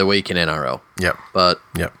every day of the week in NRL. Yep, but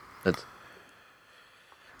that's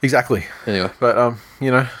exactly. Anyway, but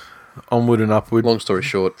you know, onward and upward. Long story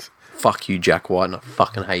short, fuck you, Jack White, and I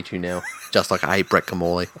fucking hate you now. Just like I hate Brett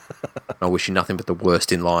Kamali. I wish you nothing but the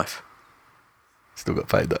worst in life. Still got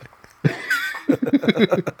paid though.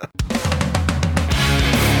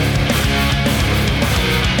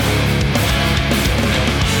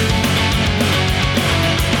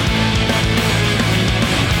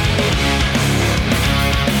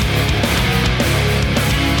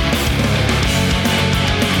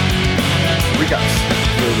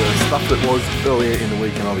 The stuff that was earlier in the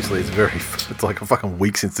week, and obviously it's like a fucking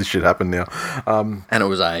week since this shit happened now. And it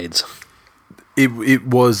was AIDS. It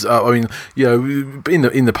was. I mean, you know,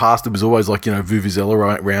 in the past it was always like, you know,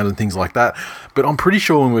 vuvuzela round and things like that. But I'm pretty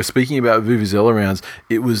sure when we're speaking about vuvuzela rounds,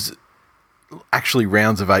 it was actually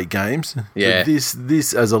rounds of 8 games. Yeah.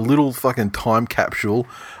 This as a little fucking time capsule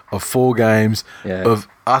of 4 games of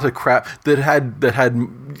utter crap that had.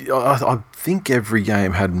 I think every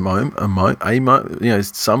game had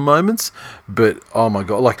some moments, but oh my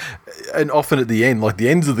god, like, and often at the end, like the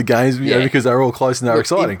ends of the games, you know, because they're all close and they're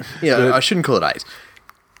exciting. I shouldn't call it AIDS.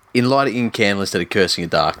 In lighting in candle instead of cursing in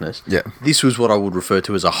darkness. Yeah, this was what I would refer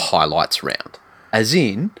to as a highlights round, as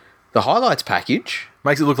in the highlights package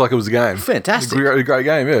makes it look like it was a game. Fantastic, a great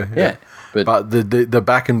game. Yeah. But the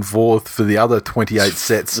back and forth for the other 28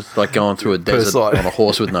 sets, it's like going through a desert on a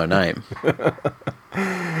horse with no name.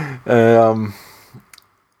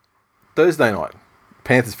 Thursday night,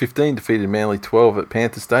 Panthers 15 defeated Manly 12 at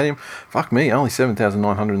Panthers Stadium. Fuck me, only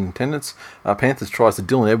 7,900 in attendance. Panthers tries to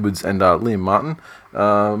Dylan Edwards and Liam Martin.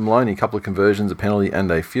 Maloney, a couple of conversions, a penalty and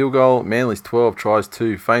a field goal. Manly's 12 tries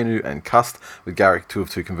to Fainu and Cust, with Garrick 2 of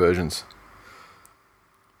 2 conversions.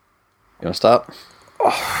 You want to start?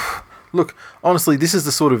 Look, honestly, this is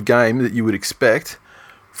the sort of game that you would expect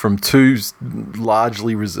from 2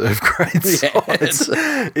 largely reserve grade sides.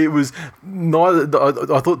 It was neither.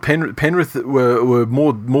 I thought Penrith were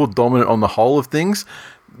more dominant on the whole of things,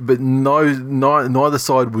 but neither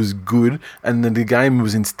side was good, and then the game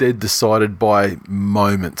was instead decided by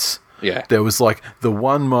moments. Yeah. There was like the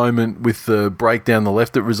one moment with the break down the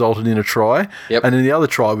left that resulted in a try. Yep. And then the other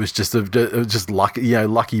try was just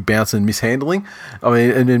lucky bounce and mishandling. I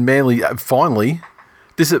mean, and then Manly finally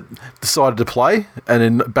decided to play and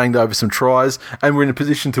then banged over some tries and we're in a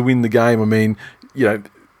position to win the game. I mean,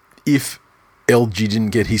 if LG didn't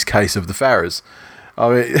get his case of the Farahs. I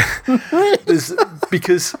mean,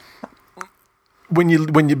 because when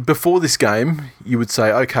you before this game, you would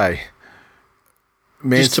say, okay,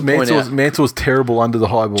 Mansour's terrible under the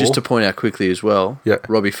high ball. Just to point out quickly as well, yeah.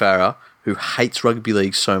 Robbie Farah, who hates rugby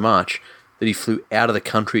league so much that he flew out of the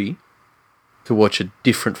country to watch a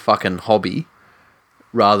different fucking hobby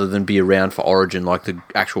rather than be around for Origin like the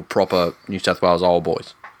actual proper New South Wales old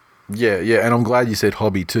boys. Yeah, and I'm glad you said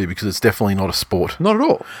hobby too because it's definitely not a sport. Not at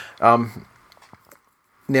all.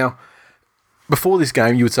 Now, before this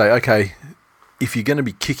game, you would say, okay, if you're going to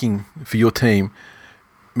be kicking for your team,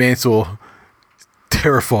 Mansour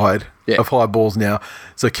terrified of high balls now,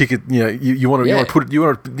 so kick it. You want to put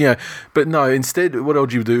it. But no. Instead, what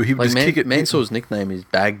else do you do? He would just kick it. Mansour's nickname is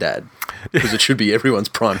Baghdad because it should be everyone's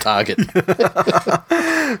prime target.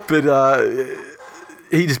 But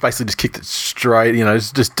he just basically just kicked it straight,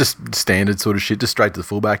 just standard sort of shit, just straight to the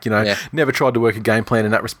fullback, Never tried to work a game plan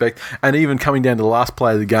in that respect. And even coming down to the last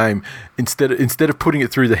play of the game, instead of putting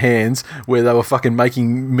it through the hands where they were fucking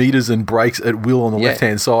making meters and breaks at will on the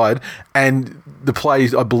left-hand side, and the play,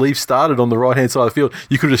 I believe, started on the right-hand side of the field,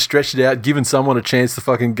 you could have stretched it out, given someone a chance to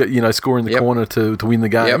fucking get, score in the corner to win the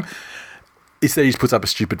game. Yep. Instead, he just puts up a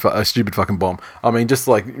stupid fucking bomb. I mean, just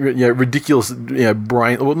like ridiculous,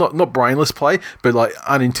 not brainless play, but like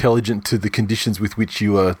unintelligent to the conditions with which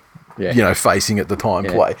you are, facing at the time.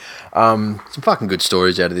 Play. Some fucking good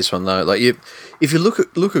stories out of this one though. Like if you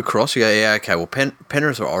look across, you go, yeah, okay. Well,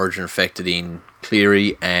 Penrith are Origin affected in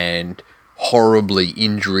Cleary and horribly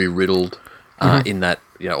injury riddled. In that,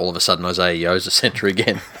 all of a sudden Isaiah Yo's a centre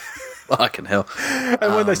again. Fucking hell.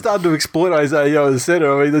 And when they started to exploit Isaiah Yo as a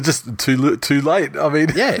centre, I mean, they're just too late. I mean...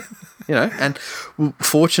 Yeah, and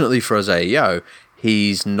fortunately for Isaiah Yo,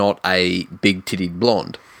 he's not a big-titted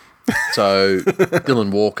blonde. So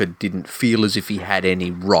Dylan Walker didn't feel as if he had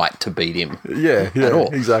any right to beat him at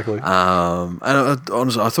all. Exactly. And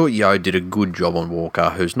honestly, I thought Yo did a good job on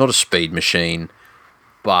Walker, who's not a speed machine,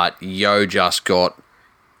 but Yo just got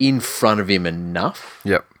in front of him enough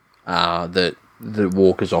that the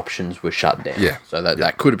Walker's options were shut down. Yeah. So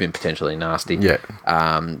that could have been potentially nasty. Yeah.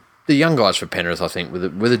 The young guys for Penrith, I think,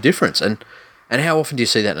 were the difference. And how often do you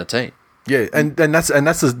see that in a team? Yeah, and that's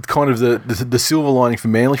the kind of the silver lining for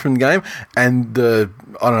Manly from the game, and I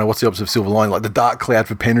don't know what's the opposite of silver lining, like the dark cloud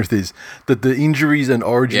for Penrith is that the injuries and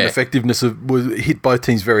Origin effectiveness hit both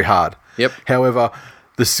teams very hard. Yep. However,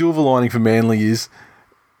 the silver lining for Manly is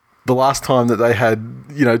the last time that they had,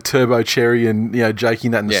 Turbo Cherry and, Jakey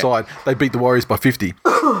and that in the side, they beat the Warriors by 50.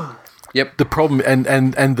 Yep. The problem and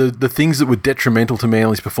the things that were detrimental to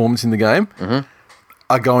Manly's performance in the game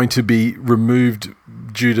are going to be removed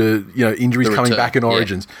due to, injuries coming back in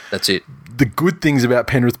Origins. Yeah, that's it. The good things about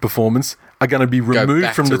Penrith's performance are going to be removed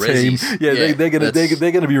from the team. Yeah, they're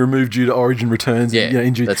going to be removed due to Origin returns and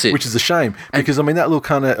injuries, which is a shame because I mean that little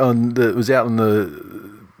kind of was out on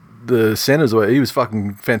the centres where he was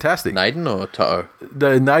fucking fantastic. Naden or Toto?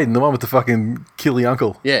 Naden, the one with the fucking killy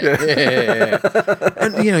uncle. Yeah.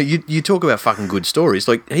 And you talk about fucking good stories.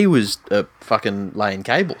 Like he was fucking laying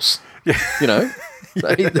cables. Yeah.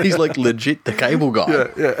 He's like legit the cable guy.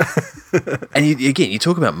 Yeah. And you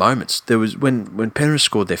talk about moments. There was when Penrith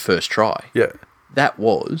scored their first try. Yeah. That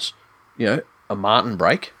was, a Martin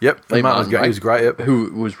break. Yep. Martin was great. Yep.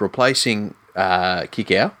 Who was replacing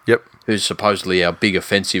Kick-Out. Yep. Who's supposedly our big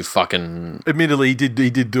offensive fucking... Admittedly, he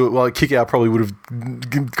did do it well. Kick-Out probably would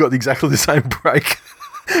have got exactly the same break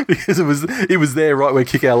because it was there right where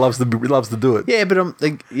Kick-Out loves to do it. Yeah, but I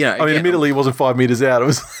mean, admittedly, he wasn't 5 metres out. It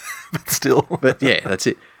was, but still. But yeah, that's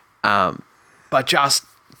it. But just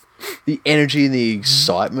the energy and the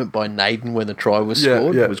excitement by Naden when the try was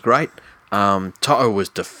scored was great. Toto was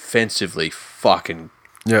defensively fucking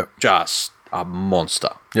just a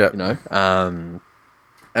monster. Yeah.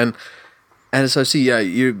 And so see,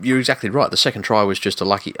 you're exactly right. The second try was just a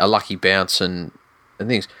lucky bounce and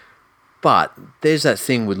things. But there's that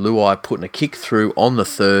thing with Luai putting a kick through on the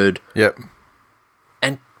third. Yep.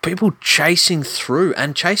 And people chasing through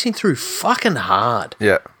fucking hard.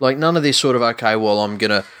 Yeah. Like none of this sort of, okay, well, I'm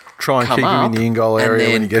going to try and keep him in the in-goal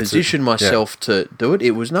area when he gets it. Position myself to do it.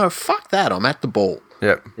 It was, no, fuck that. I'm at the ball.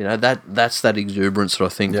 Yep. That's that exuberance that I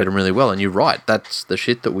think did him really well. And you're right. That's the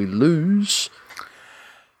shit that we lose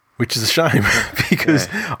which is a shame because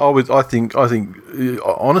I think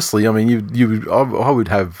honestly, I mean, I would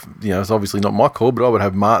have, it's obviously not my call, but I would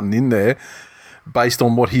have Martin in there based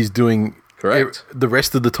on what he's doing. Correct. The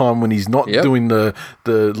rest of the time when he's not doing the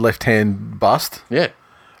left hand bust. Yeah.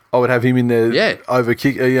 I would have him in there over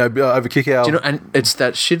kick out. Do you know, and it's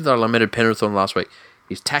that shit that I lamented Penrith on last week.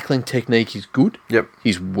 His tackling technique is good. Yep.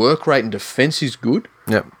 His work rate and defence is good.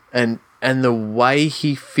 Yep. And the way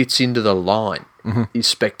he fits into the line is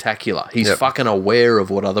spectacular. He's fucking aware of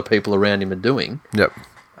what other people around him are doing. Yep.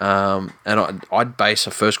 And I'd base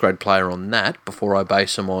a first grade player on that before I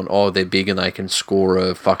base them on, they're big and they can score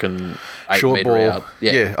a fucking 8 short metre ball. out.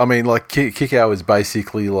 Yeah. I mean, like kick out is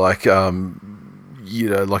basically like you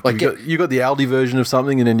got the Aldi version of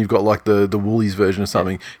something, and then you've got like the Woolies version of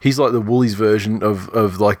something. Yeah. He's like the Woolies version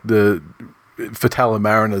of like the Fatala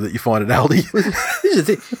Mariner that you find at Aldi. This is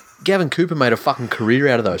the thing. Gavin Cooper made a fucking career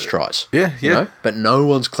out of those tries. Yeah, yeah. You know? But no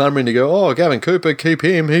one's clamouring to go, Gavin Cooper, keep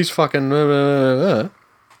him. He's fucking... Yeah,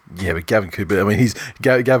 but Gavin Cooper, I mean,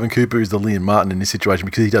 Gavin Cooper is the Liam Martin in this situation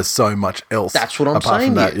because he does so much else. That's what I'm apart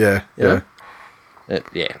saying. From that. Yeah.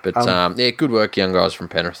 But good work, young guys from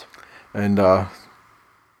Penrith. And I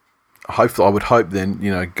would hope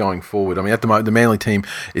then, going forward. I mean, at the moment, the Manly team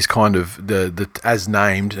is kind of the as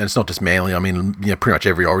named, and it's not just Manly. I mean, pretty much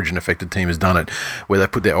every Origin affected team has done it, where they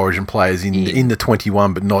put their Origin players in the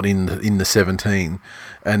 21, but not in the 17.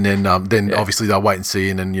 And then obviously they'll wait and see,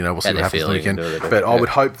 and then we'll see what happens this weekend. But I would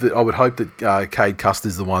hope that Cade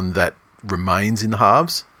Custer's the one that remains in the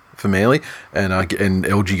halves for Manly, and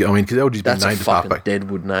LG. I mean, because LG's been named as halfback. That's a fucking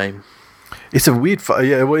Deadwood name. It's a weird,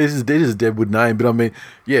 well, it's as dead as a Deadwood name, but I mean,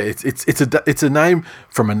 it's a name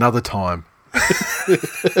from another time.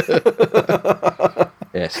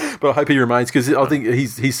 Yes, but I hope he remains because I think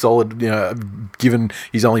he's solid. Given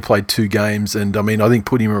he's only played 2 games, and I mean, I think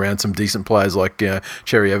put him around some decent players like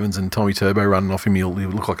Cherry Evans and Tommy Turbo running off him, he'll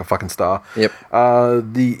look like a fucking star. Yep.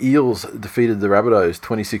 The Eels defeated the Rabbitohs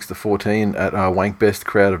 26-14 at Wankbest,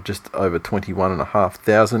 crowd of just over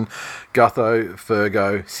 21,500. Gutho,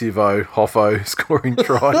 Fergo, Sivo, Hoffo scoring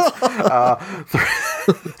tries.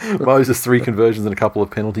 Moses 3 conversions and a couple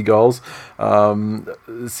of penalty goals.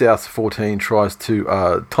 South 14 tries to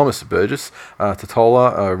Thomas Burgess,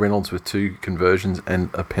 Totola, Reynolds with 2 conversions and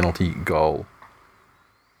a penalty goal.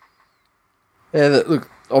 Yeah, look,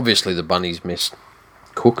 obviously the Bunnies missed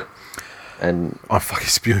Cook. And I'm fucking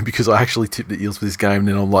spewing because I actually tipped the Eels for this game, and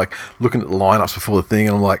then I'm like looking at the lineups before the thing,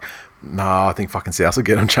 and I'm like, nah, I think fucking South will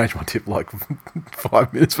get them. Changed my tip like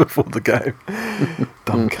 5 minutes before the game.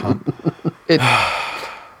 Dumb cunt.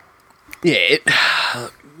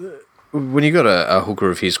 When you got a hooker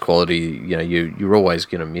of his quality, you're always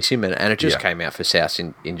going to miss him, and it just came out for South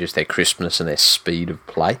in just their crispness and their speed of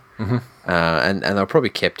play, and they were probably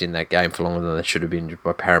kept in that game for longer than they should have been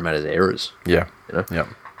by Parramatta's errors. Yeah,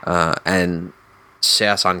 and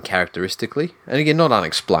South uncharacteristically, and again not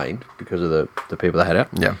unexplained because of the people they had out.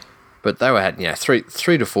 Yeah. But they had 3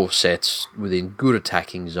 to 4 sets within good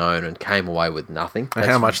attacking zone and came away with nothing. And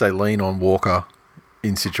how much they lean on Walker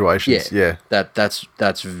in situations. Yeah. That's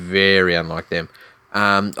very unlike them.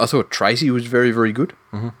 I thought Tracy was very, very good.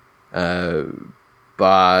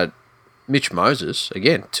 But Mitch Moses,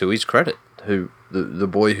 again, to his credit, who the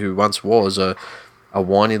boy who once was a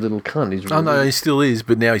whiny little cunt. He's really, no, he still is,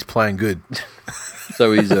 but now he's playing good.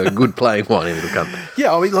 So he's a good playing whiny little cunt.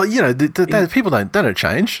 Yeah, I mean, like, people don't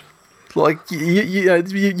change. Like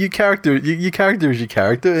your character is your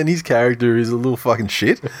character, and his character is a little fucking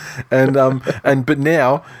shit, and but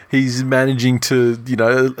now he's managing to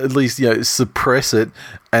at least suppress it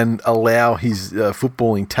and allow his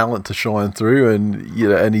footballing talent to shine through,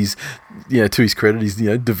 and he's to his credit, he's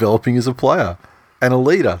developing as a player and a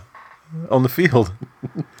leader on the field,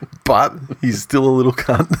 but he's still a little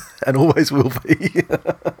cunt and always will be.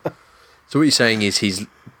 So what you're saying is he's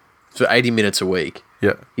for 80 minutes a week.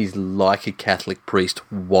 Yeah, he's like a Catholic priest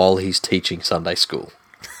while he's teaching Sunday school.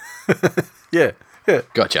 Yeah.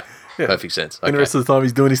 Gotcha. Yeah. Perfect sense. Okay. And the rest of the time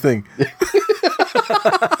he's doing his thing.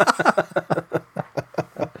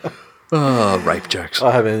 Oh, rape jokes. I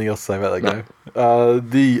don't have anything else to say about that game.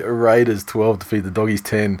 The Raiders 12 defeat the Doggies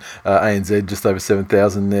 10. ANZ just over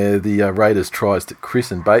 7,000 there. The Raiders tries to Chris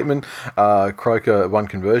and Bateman. Croker 1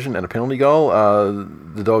 conversion and a penalty goal.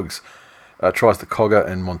 The Dogs tries to Cogger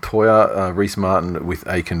and Montoya. Reece Martin with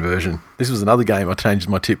a conversion. This was another game I changed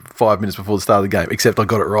my tip 5 minutes before the start of the game, except I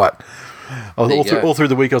got it right. All through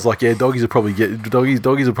the week I was like, yeah, Doggies will probably get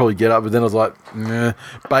up, but then I was like, nah,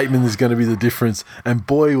 Bateman is going to be the difference. And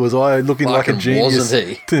boy, was I looking like a genius.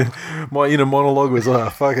 Wasn't he? My inner monologue was,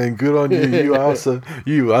 fucking good on you.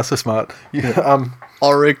 You are so smart.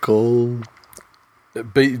 Oracle.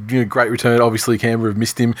 great return. Obviously, Canberra have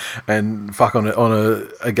missed him, and fuck on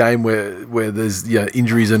a game where there's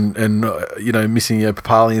injuries and missing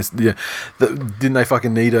Papali. Didn't they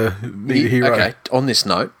fucking need a hero? Okay, on this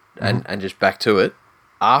note, and just back to it,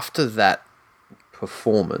 after that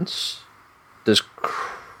performance, does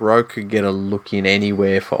Croker get a look in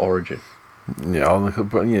anywhere for Origin? Yeah,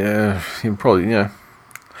 probably.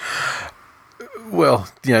 Well,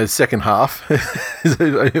 second half is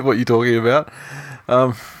what you're talking about.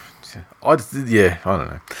 I don't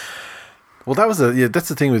know. Well, that's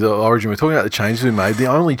the thing with Origin. We're talking about the changes we made. The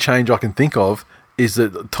only change I can think of is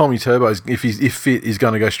that Tommy Turbo, if fit, is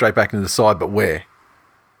going to go straight back into the side, but where?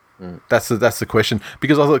 That's the question.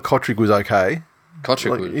 Because I thought Kotrick was okay.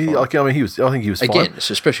 Kotrick was fine. I think he was fine. Again,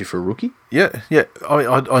 especially for a rookie. Yeah. I mean,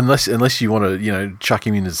 unless you want to, chuck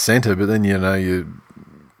him in as centre, but then you.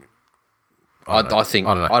 I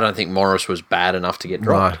don't think Morris was bad enough to get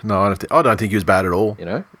dropped. No, I don't think he was bad at all.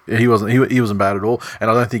 He wasn't. He wasn't bad at all,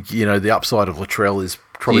 and I don't think the upside of Latrell is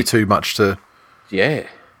probably too much to. Yeah.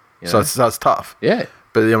 So it's tough. Yeah.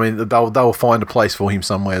 But I mean, they'll find a place for him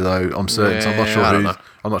somewhere, though. I'm certain. So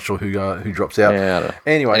I'm not sure who drops out. Yeah, I don't know.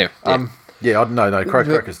 Anyway, I don't know.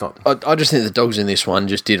 Crocker's not. I just think the Dogs in this one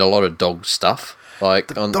just did a lot of dog stuff.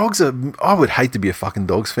 Dogs are. I would hate to be a fucking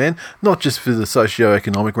Dogs fan, not just for the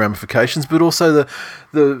socio-economic ramifications, but also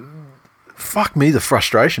the fuck me, the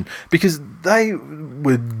frustration, because they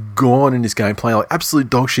were gone in this game playing like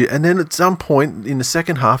absolute dog shit, and then at some point in the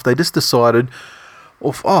second half they just decided,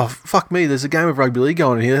 oh fuck me, there's a game of rugby league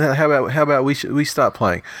going here. How about we start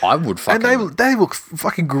playing? I would fucking. And they looked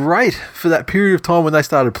fucking great for that period of time when they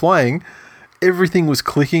started playing. Everything was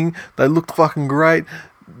clicking. They looked fucking great.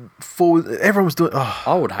 Everyone was doing. Oh.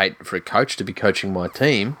 I would hate for a coach to be coaching my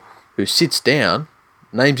team who sits down,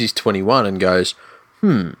 names his 21, and goes,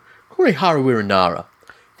 Corey Harawira-Nara,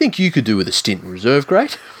 think you could do with a stint in reserve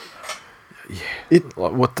grade? Yeah.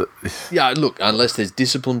 What the? Yeah, look, unless there's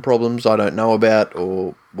discipline problems I don't know about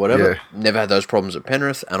or whatever, never had those problems at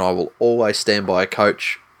Penrith, and I will always stand by a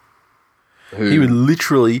coach who. He would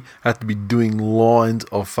literally have to be doing lines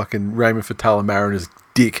of fucking Raymond Fatala-Mariner's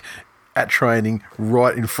dick at training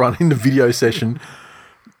right in front in the video session.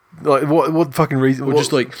 Like, what fucking reason? Or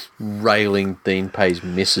just like railing Dean Pay's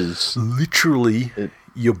misses. Literally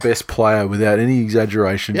your best player, without any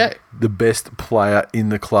exaggeration. Yeah. The best player in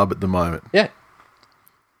the club at the moment. Yeah.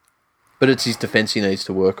 But it's his defence he needs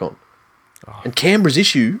to work on. Oh. And Canberra's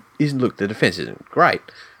issue isn't, look, the defence isn't great,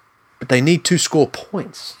 but they need to score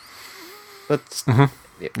points. That's...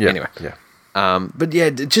 Anyway. Yeah. But yeah,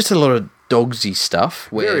 just a lot of Dogsy stuff.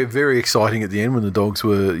 Very, very exciting at the end when the Dogs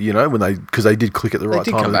were, because they did click at the right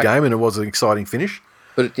time of the game, and it was an exciting finish.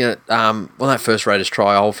 But when that first Raiders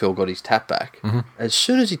try, Oldfield got his tap back. Mm-hmm. As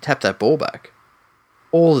soon as he tapped that ball back,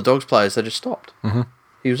 all the Dogs players, they just stopped. Mm-hmm.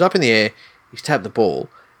 He was up in the air, he's tapped the ball,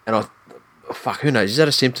 and who knows? Is that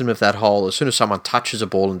a symptom of that whole? As soon as someone touches a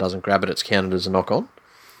ball and doesn't grab it, it's counted as a knock on.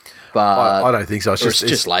 But I don't think so. It's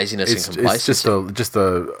just laziness and complacency.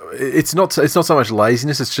 It's not so much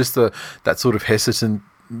laziness. It's just that sort of hesitant.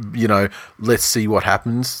 Let's see what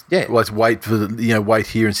happens. Yeah. Let's wait for wait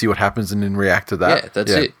here and see what happens, and then react to that. Yeah,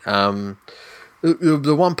 that's it.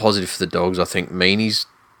 The one positive for the Dogs, I think, Meany's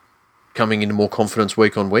coming into more confidence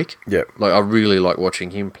week on week. Yeah. Like, I really like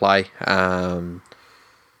watching him play. I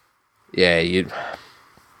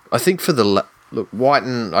think for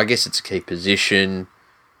Whiten, I guess it's a key position.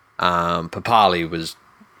 Papali was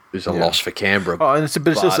a loss for Canberra. Oh, and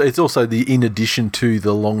it's also the in addition to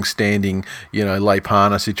the long-standing,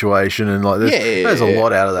 Leipana situation, and there's a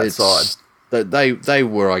lot out of that side. They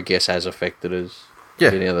were, I guess, as affected as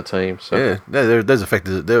any other team. So. Yeah, there's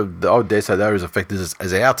affected. I would dare say they're as affected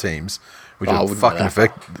as our teams, which are fucking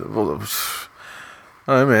affected. Oh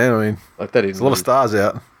man, I mean, there's a lot of stars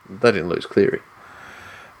out. They didn't lose Cleary.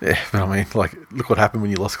 Yeah, but I mean, look what happened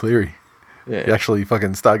when you lost Cleary. Yeah. You actually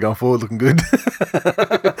fucking start going forward looking good.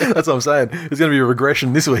 That's what I'm saying. There's going to be a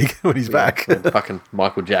regression this week when he's back. Fucking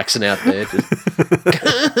Michael Jackson out there.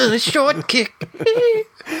 Just short kick.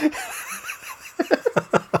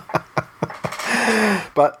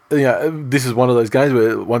 But, this is one of those games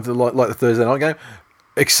where, like the Thursday night game,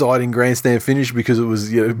 exciting grandstand finish because it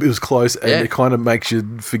was close, and it kind of makes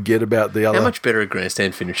you forget about the other. How much better a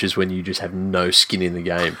grandstand finish is when you just have no skin in the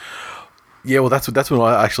game? Yeah, well, that's when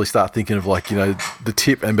I actually start thinking of the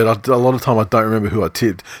tip, but a lot of time I don't remember who I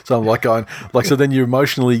tipped. So I'm going so then you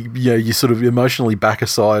emotionally, you sort of emotionally back a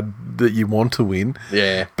side that you want to win.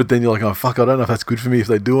 Yeah. But then you're like, oh fuck, I don't know if that's good for me if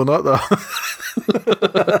they do or not though.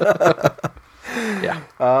 Yeah.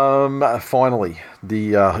 Finally,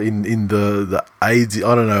 the in the AIDS.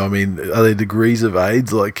 I don't know. I mean, are there degrees of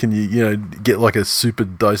AIDS? Like, can you get like a super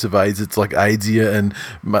dose of AIDS? It's like AIDSier and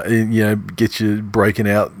get you breaking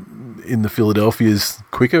out in the Philadelphias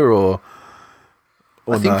quicker, or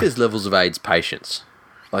I think there's levels of AIDS patients.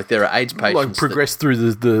 Like there are AIDS patients like progress through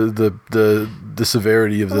the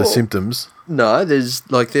severity of the symptoms. No, there's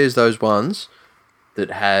those ones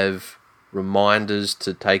that have reminders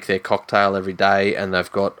to take their cocktail every day, and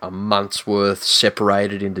they've got a month's worth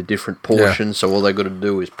separated into different portions. So all they've got to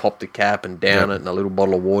do is pop the cap and down it, and a little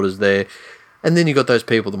bottle of water's there. And then you got those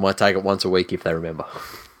people that might take it once a week if they remember.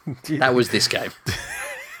 That was this game.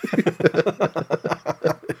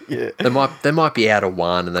 They might be out of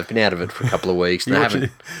one, and they've been out of it for a couple of weeks, and they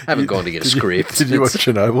haven't gone to get a script. Did you watch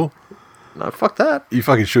Chernobyl? No, fuck that. You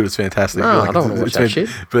fucking should. It's fantastic. No, I don't want to watch that shit.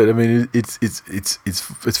 But I mean, it's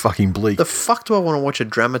fucking bleak. The fuck do I want to watch a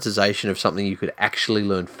dramatization of something you could actually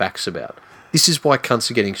learn facts about? This is why cunts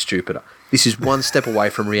are getting stupider. This is one step away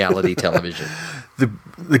from reality television.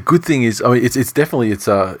 The good thing is, I mean, it's definitely it's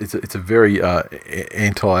a very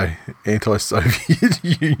anti-Soviet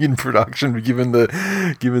Union production, given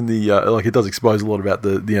the like it does expose a lot about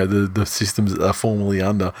the systems that are formerly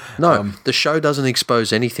under. No, the show doesn't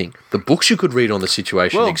expose anything. The books you could read on the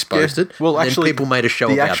situation exposed it. Well, and actually, then people made a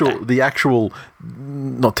show about that. The actual,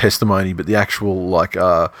 not testimony, but the actual like.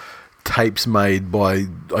 Tapes made by,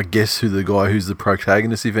 I guess, who's the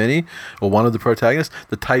protagonist, if any, or one of the protagonists.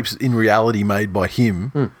 The tapes in reality made by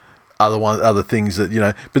him are the things that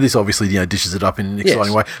But this obviously dishes it up in an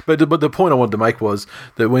exciting way. But the point I wanted to make was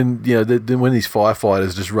that when when these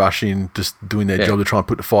firefighters just rush in, just doing their job to try and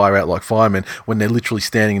put the fire out like firemen, when they're literally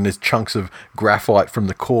standing and there's chunks of graphite from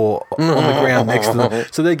the core on the ground next to them,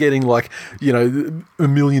 so they're getting like a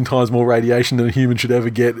million times more radiation than a human should ever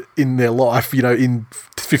get in their life, in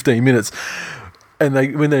 15 minutes. And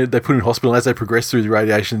when they put them in hospital, and as they progress through the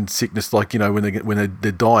radiation sickness, like when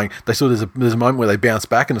they're dying, they sort of there's a moment where they bounce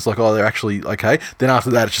back, and it's like, oh, they're actually okay. Then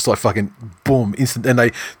after that, it's just like fucking boom, instant, and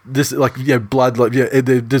they just like blood, like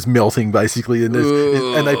they're just melting basically, and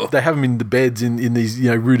they have them in the beds in these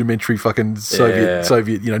rudimentary fucking Soviet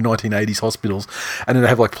 1980s hospitals, and then they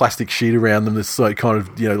have like plastic sheet around them that's like kind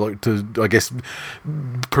of like to, I guess,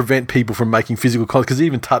 prevent people from making physical contact, because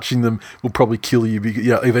even touching them will probably kill you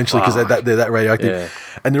eventually, because they're that radioactive. Yeah.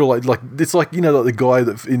 And they're all like it's like like the guy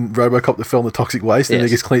that in RoboCop that fell in the toxic waste, and they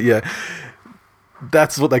get clean. Yeah,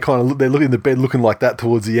 that's what they kind of look. They look in the bed looking like that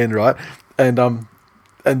towards the end, right? And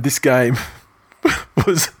this game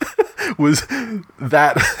was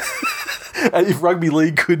that. And if rugby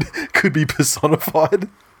league could be personified,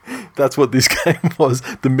 that's what this game was.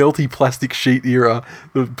 The melty plastic sheet era,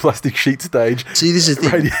 the plastic sheet stage. See, this is the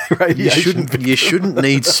radiation. You shouldn't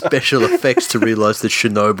need special effects to realise that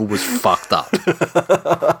Chernobyl was fucked up.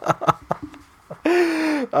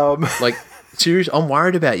 Like, seriously, I'm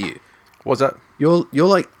worried about you. What's that? You're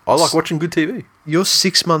like, I like watching good TV. You're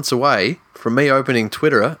 6 months away from me opening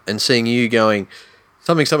Twitter and seeing you going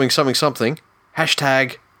something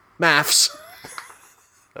hashtag maths.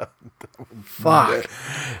 Fuck.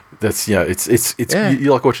 That's it's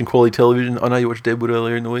you like watching quality television. I know you watched Deadwood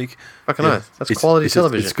earlier in the week. Fucking know. That's quality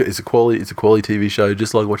television. It's a quality TV show,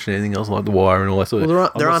 just like watching anything else, like The Wire and all that sort of.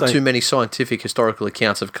 Well, there aren't too many scientific historical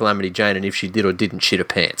accounts of Calamity Jane and if she did or didn't shit her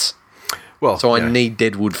pants. Well, so I need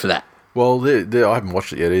Deadwood for that. Well, I haven't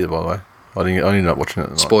watched it yet either. By the way, I ended up watching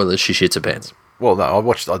it. Spoilers: she shits her pants. Well, no, I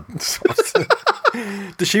watched.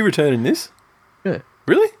 Does she return in this? Yeah.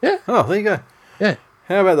 Really? Yeah. Oh, there you go. Yeah.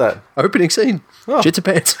 How about that? Opening scene. Oh. Shits her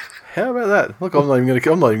pants. How about that? Look, I'm not even going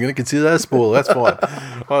to consider that a spoiler. That's fine.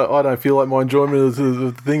 I don't feel like my enjoyment of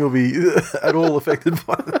the thing will be at all affected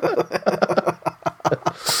by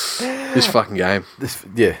this fucking game.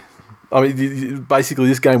 I mean, basically,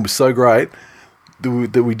 this game was so great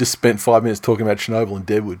that we just spent 5 minutes talking about Chernobyl and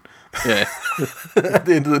Deadwood. Yeah. At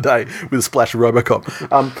the end of the day, with a splash of RoboCop.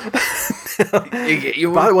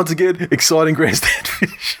 But once again, exciting grandstand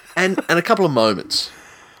finish. And a couple of moments.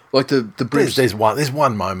 Like the Brimson. There's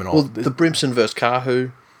one moment. Well, the Brimson versus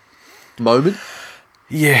Kahu moment.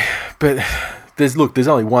 Yeah, but there's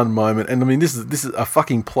only one moment, and I mean this is a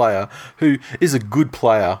fucking player who is a good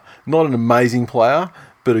player, not an amazing player,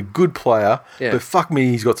 but a good player. Yeah. But fuck me,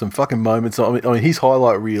 he's got some fucking moments. I mean his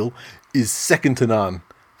highlight reel is second to none.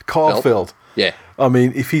 Kyle Feld. Yeah. I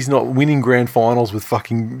mean, if he's not winning grand finals with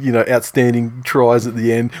fucking, outstanding tries at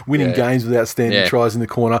the end, winning games with outstanding tries in the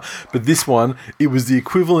corner, but this one, it was the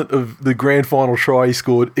equivalent of the grand final try he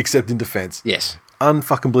scored, except in defence. Yes.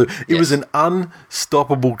 Unfucking blue. It was an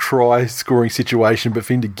unstoppable try scoring situation, but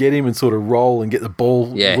for him to get him and sort of roll and get the ball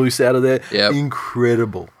loose out of there,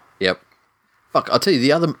 incredible. Yep. Fuck, I'll tell you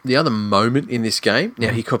the other moment in this game.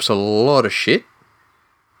 Now he cops a lot of shit,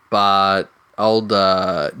 but old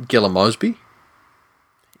Gilla Mosby.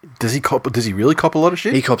 Does he really cop a lot of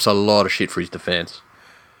shit? He cops a lot of shit for his defence.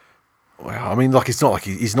 Wow, I mean, like it's not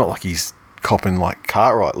like he's copping like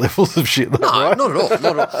Cartwright levels of shit. Though, No, right? not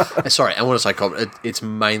at all. Sorry, and when I say cop, it's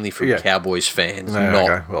mainly from Cowboys fans,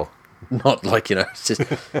 not like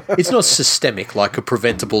it's not systemic like a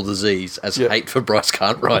preventable disease as hate for Bryce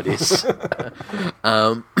Cartwright is.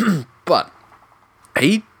 But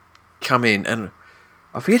he come in and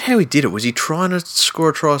I forget how he did it. Was he trying to score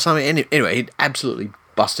a try or something? Anyway, he absolutely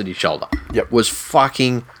busted his shoulder. Yep. Was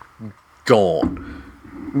fucking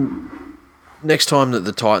gone. Next time that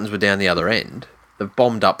the Titans were down the other end, they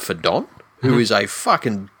bombed up for Don, who is a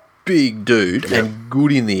fucking big dude and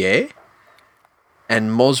good in the air,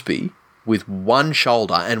 and Mosby with one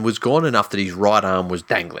shoulder and was gone enough that his right arm was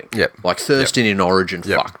dangling. Yep. Like Thurston in Origin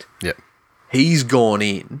fucked. Yep. He's gone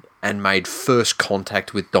in and made first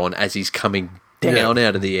contact with Don as he's coming down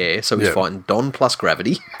out of the air, so he's fighting Don plus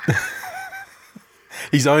gravity.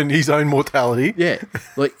 his own mortality. Yeah.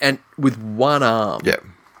 Like, and with one arm. Yep.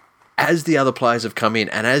 As the other players have come in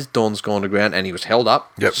and as Don's gone to ground and he was held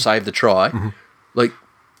up, saved the try, like,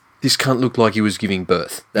 this cunt looked like he was giving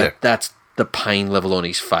birth. That's the pain level on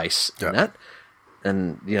his face in that.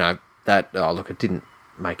 And, it didn't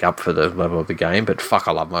make up for the level of the game, but fuck,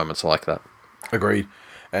 I love moments like that. Agreed.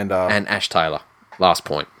 And Ash Taylor, last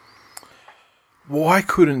point. Why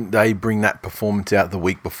couldn't they bring that performance out the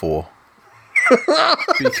week before?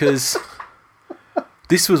 Because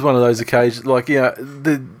this was one of those occasions, like,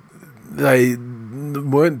 they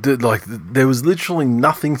weren't, like, there was literally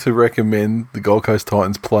nothing to recommend the Gold Coast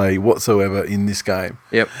Titans play whatsoever in this game.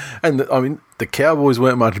 Yep. And, the Cowboys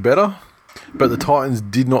weren't much better, but the Titans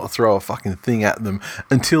did not throw a fucking thing at them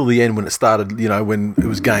until the end when it started, when it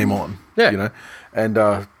was game on. Yeah. And,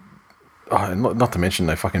 not to mention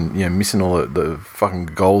they fucking, missing all the fucking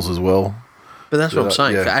goals as well. But that's what I'm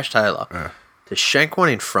saying. For Ash Taylor, to shank one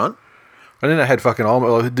in front. And then they had fucking,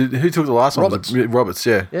 who took the last one? Roberts,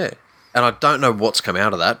 yeah. Yeah. And I don't know what's come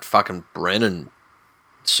out of that. Fucking Brennan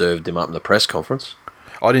served him up in the press conference.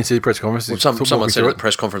 I didn't see the press conference. Well, someone said at the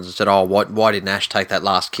press conference and said, why didn't Ash take that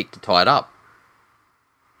last kick to tie it up?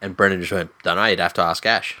 And Brennan just went, don't know, you'd have to ask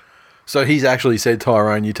Ash. So he's actually said,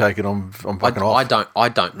 Tyrone, you take it on fucking off. I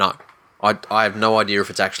don't know. I have no idea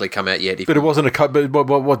if it's actually come out yet. But it wasn't a cut. But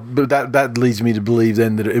that leads me to believe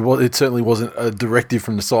then that it certainly wasn't a directive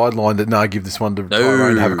from the sideline that give this one to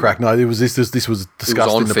Tyrone to have a crack. No, it was this was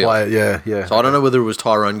discussed in the play. Yeah. So I don't know whether it was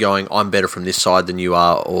Tyrone going, I'm better from this side than you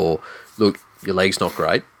are, or look, your leg's not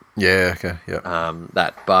great. Yeah. Okay. Yeah.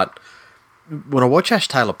 But when I watch Ash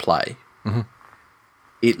Taylor play,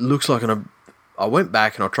 it looks like I went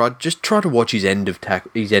back and I tried to watch his end of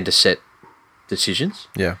set decisions.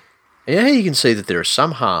 Yeah. And you can see that there are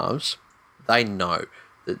some halves, they know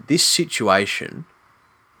that this situation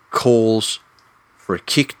calls for a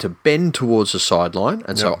kick to bend towards the sideline,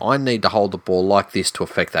 and so I need to hold the ball like this to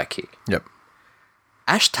affect that kick. Yep.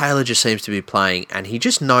 Ash Taylor just seems to be playing, and he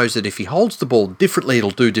just knows that if he holds the ball differently, it'll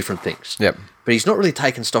do different things. Yep. But he's not really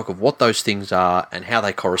taken stock of what those things are and how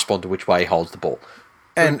they correspond to which way he holds the ball.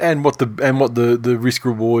 And what the risk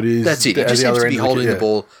reward is. That's it. He just seems to be holding the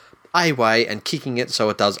ball a way and kicking it so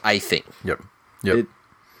it does a thing. Yep.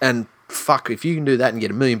 And fuck, if you can do that and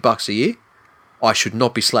get $1 million a year, I should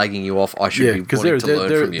not be slagging you off. I should be wanting to learn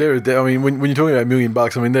from you. I mean, when you're talking about $1 million, I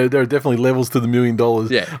mean, there are definitely levels to the $1 million.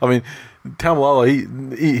 Yeah. I mean,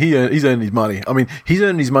 Tamalolo, he's earned his money. I mean, he's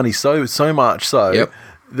earned his money so much so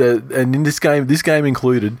that, and in this game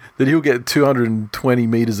included, that he'll get 220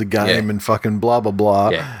 meters a game and fucking blah blah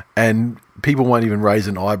blah, and people won't even raise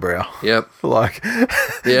an eyebrow. Yep.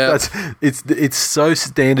 It's so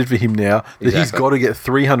standard for him now that he's got to get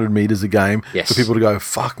 300 meters a game for people to go,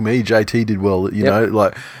 fuck me, JT did well, you know,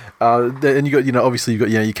 like. And you got, obviously you've got,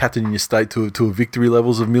 your captain in your state to a victory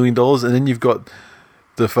levels of $1 million, and then you've got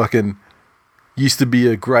the fucking used to be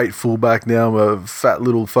a great fullback, now a fat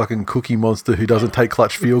little fucking cookie monster who doesn't take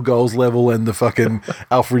clutch field goals level, and the fucking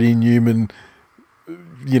Alfred E. Newman,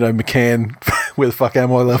 McCann, where the fuck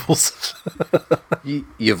am I levels?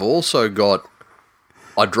 You've also got,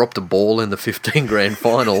 I dropped a ball in the 15 grand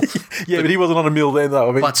final. But he wasn't on $1 million then, though.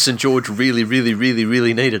 I mean, but St. George really, really, really,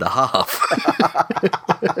 really needed a half.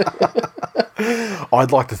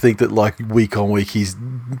 I'd like to think that, like, week on week,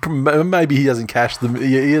 maybe he hasn't cashed them.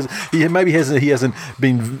 He hasn't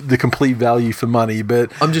been the complete value for money.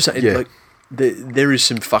 But I'm just saying, like, there is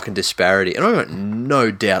some fucking disparity, and I've got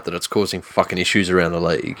no doubt that it's causing fucking issues around the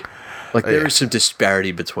league. Like there is some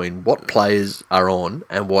disparity between what players are on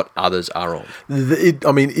and what others are on.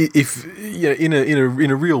 If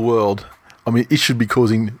in a real world, it should be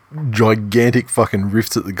causing gigantic fucking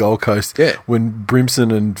rifts at the Gold Coast. Yeah. When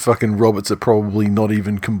Brimson and fucking Roberts are probably not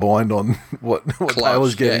even combined on what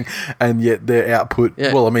Taylor's getting, and yet their output.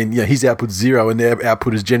 Yeah. Well, his output's 0, and their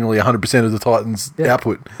output is generally 100% of the Titans'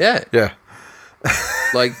 output. Yeah. Yeah.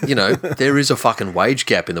 Like, there is a fucking wage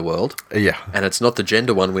gap in the world. Yeah. And it's not the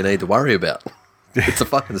gender one we need to worry about. It's a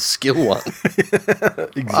fucking skill one.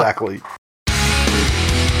 Exactly.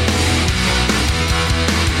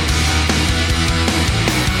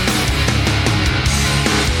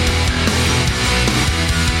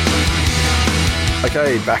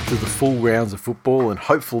 Okay, back to the full rounds of football and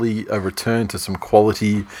hopefully a return to some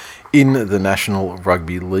quality in the National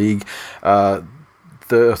Rugby League.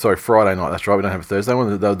 Friday night, that's right, we don't have a Thursday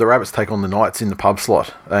one. The Rabbits take on the Knights in the pub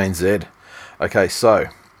slot, ANZ. Okay, so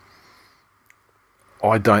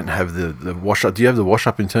I don't have the wash-up. Do you have the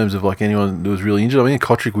wash-up in terms of like anyone that was really injured?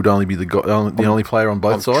 Kotrick would only be the only player on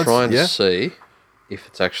both sides. I'm trying to see if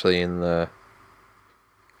it's actually in the...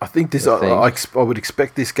 I think this. I would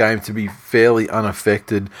expect this game to be fairly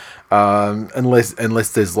unaffected, unless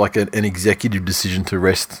there's like an executive decision to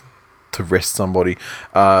rest somebody,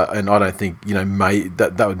 and I don't think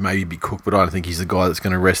that would maybe be Cook, but I don't think he's the guy that's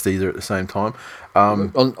going to rest either at the same time.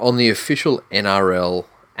 On the official NRL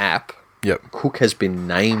app, yep, Cook has been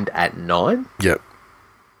named at 9. Yep,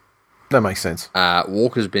 that makes sense.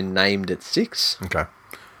 Walker's been named at 6. Okay.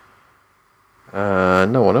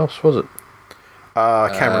 No one else, was it?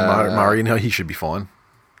 Cameron Murray, he should be fine.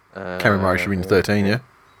 Cameron Murray should be in 13, yeah?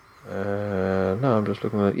 No, I'm just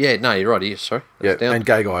looking at... Yeah, no, you're right, he is, sorry. Yeah, and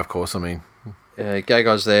Gay Guy, of course, Gay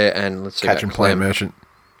Guy's there, and let's see... Catch and Play Merchant.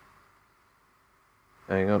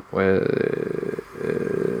 Hang on, where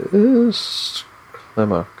is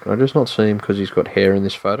Clemmer? Can I just not see him because he's got hair in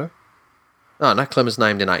this photo? No, Clemmer's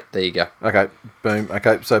named in 8. There you go. Okay, boom.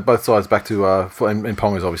 Okay, so both sides back to... and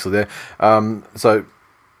Ponga's obviously there. So...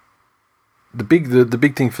 The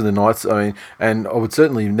big thing for the Knights, and I would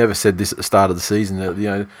certainly have never said this at the start of the season,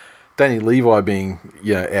 that, Danny Levi being,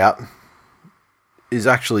 out is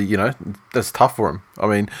actually, that's tough for him.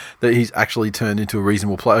 That he's actually turned into a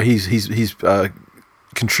reasonable player. He's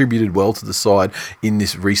contributed well to the side in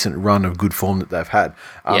this recent run of good form that they've had.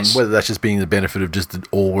 Yes. Whether that's just being the benefit of just an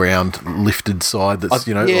all-round lifted side that's,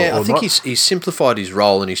 or I think not. he's simplified his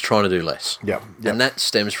role and he's trying to do less. Yep. And that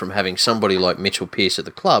stems from having somebody like Mitchell Pearce at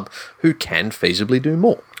the club who can feasibly do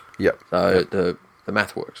more. Yep. So the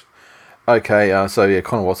math works. Okay,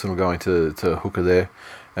 Connor Watson will go into hooker there,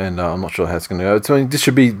 and I'm not sure how it's going to go. So, this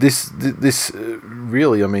should be this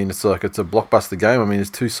really. It's like it's a blockbuster game.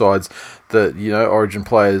 It's two sides that Origin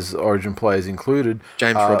players included.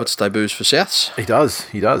 James Roberts debuts for Souths. He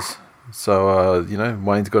does. So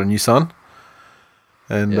Wayne's got a new son,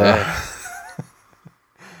 and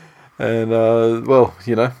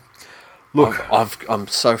look, I'm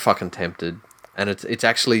so fucking tempted, and it's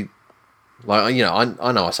actually. Like,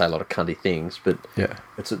 I know I say a lot of cunty things, but yeah,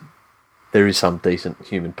 there is some decent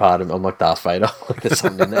human part of him. I'm like Darth Vader. There's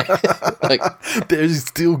something in there. There's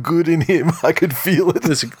still good in him. I could feel it.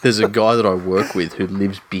 There's a guy that I work with who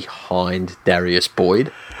lives behind Darius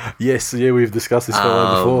Boyd. Yes, yeah, we've discussed this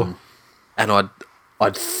fellow before. And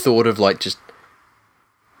I'd thought of just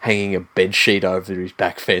hanging a bed sheet over his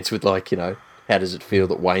back fence with how does it feel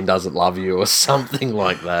that Wayne doesn't love you or something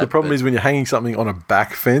like that. The problem is when you're hanging something on a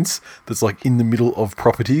back fence that's in the middle of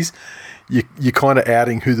properties, you're kind of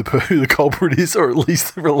outing who the culprit is, or at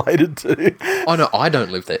least related to. Oh no, I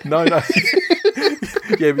don't live there. No.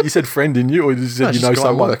 Yeah, but you said friend, didn't you? Or you said you know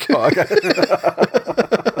someone? Oh, okay.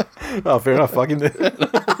 Oh, fair enough. Fuck him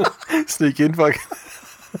then. Sneak in, fuck.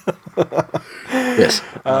 Yes.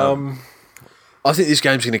 I think this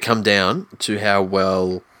game's going to come down to how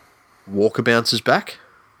well Walker bounces back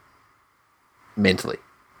mentally.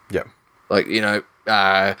 Yeah.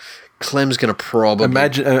 Clem's going to probably...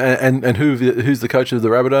 Imagine, and who's the coach of the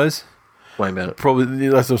Rabbitohs? Wayne Bennett. Probably,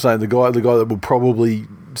 that's what I'm saying, the guy that will probably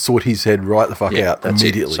sort his head right the fuck out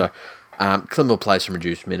immediately. So, Clem will play some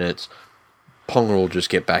reduced minutes. Ponga will just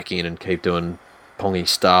get back in and keep doing pongy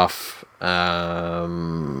stuff. I'm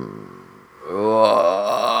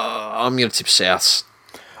going to tip Souths.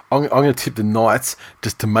 I'm going to tip the Knights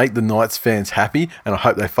just to make the Knights fans happy, and I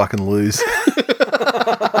hope they fucking lose.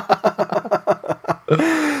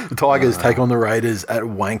 The Tigers take on the Raiders at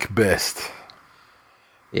wank best.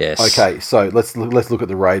 Yes. Okay, so let's look at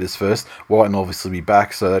the Raiders first. Whiten will obviously be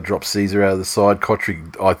back, so that drops Caesar out of the side.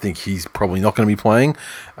 Kotrick, I think he's probably not going to be playing.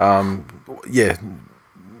 I'm going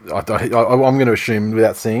to assume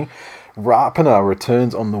without seeing. Rapiner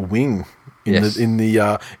returns on the wing in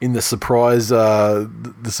the surprise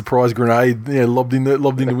grenade, lobbed in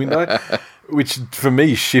the window, which for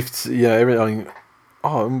me shifts everything.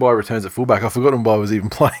 Oh, Mbai returns at fullback. I forgot Mbai was even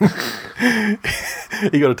playing.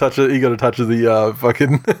 He got a touch of the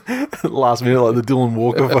fucking last minute, like the Dylan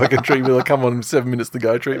Walker fucking treatment. Like, come on, 7 minutes to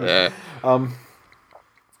go treatment. Yeah.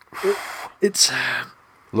 It's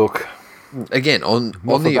look again on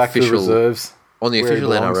the official reserves, on the official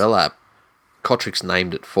NRL app. Kotrick's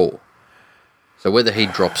named at 4. So whether he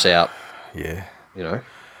drops out, what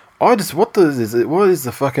is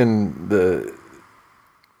the fucking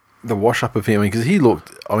the wash up of him? Because he looked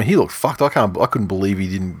fucked. I couldn't believe he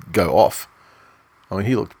didn't go off. I mean,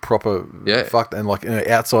 he looked proper fucked and like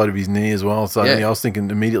outside of his knee as well. So I was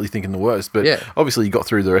immediately thinking the worst. But obviously he got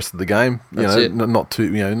through the rest of the game. Not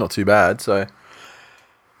too bad. So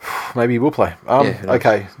maybe he will play.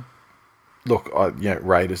 Okay. Look,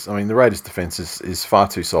 Raiders. I mean, the Raiders' defense is far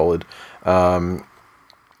too solid. A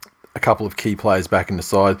couple of key players back in the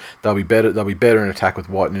side. They'll be better in attack with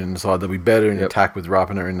Whiten in the side. They'll be better in attack with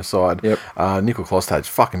Rapiner in the side. Yep. Nickel Klostage's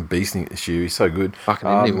fucking beasting this year. He's so good. Fucking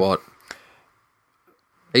isn't he what?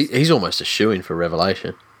 He's almost a shoo-in for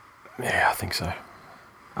revelation. Yeah, I think so.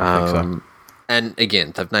 I think so. And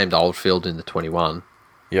again, they've named Oldfield in the 21.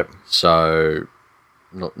 Yep. So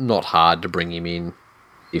not hard to bring him in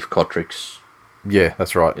if Kotrick's. Yeah,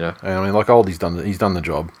 that's right. And I mean, like Oldie's done the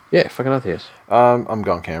job. Yeah, fucking oath, yes. I'm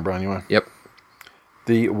going Canberra anyway. Yep.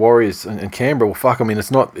 The Warriors and Canberra. Well, fuck. I mean, it's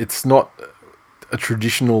not a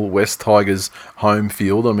traditional West Tigers home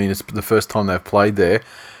field. I mean, it's the first time they've played there.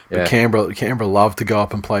 But Canberra love to go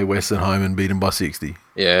up and play West at home and beat them by 60.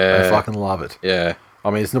 Yeah. They fucking love it. Yeah. I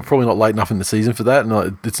mean, it's probably not late enough in the season for that.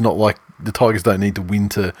 No, it's not like the Tigers don't need to win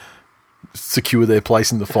to secure their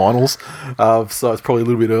place in the finals. So it's probably a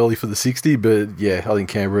little bit early for the 60. But yeah, I think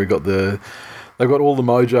Canberra they've got all the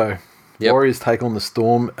mojo. Yep. Warriors take on the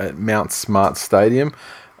Storm at Mount Smart Stadium.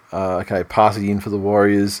 Passing in for the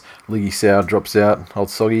Warriors. Liggy Sow drops out. Old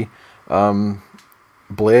Soggy.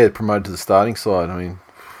 Blair promoted to the starting side. I mean,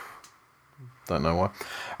 don't know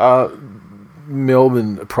why.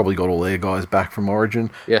 Melbourne probably got all their guys back from Origin.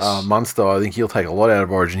 Yes. Munster, I think he'll take a lot out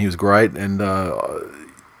of Origin. He was great, and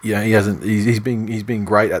he hasn't. He's been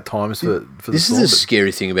great at times for the Storm. This is the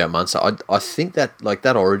scary thing about Munster. I think that like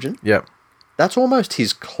that Origin. Yeah. That's almost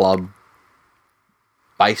his club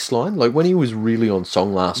baseline. Like when he was really on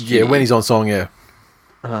song last year. Yeah, when he's on song, yeah.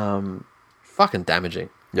 Fucking damaging.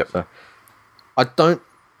 Yep. So, I don't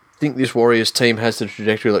think this Warriors team has the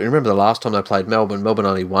trajectory. Like, remember the last time they played Melbourne? Melbourne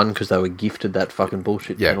only won because they were gifted that fucking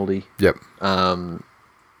bullshit penalty. Yep.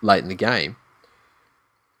 Late in the game.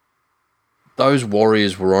 Those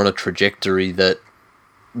Warriors were on a trajectory that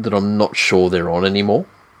I'm not sure they're on anymore.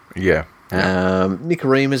 Yeah.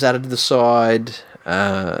 Nicarima's added to the side,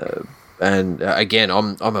 and again,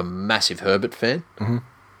 I'm a massive Herbert fan. Mm-hmm.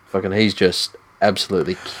 Fucking, he's just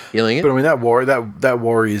absolutely killing it. But I mean, that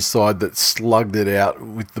Warriors side that slugged it out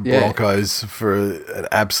with the Broncos for an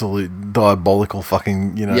absolute diabolical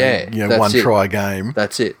fucking one try game.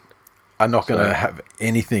 That's it. Are not going to have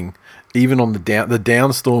anything, even on the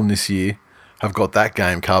downstorm this year. Have got that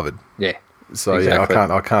game covered. Yeah. So exactly.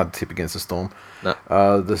 I can't tip against the Storm. No.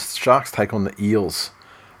 The Sharks take on the Eels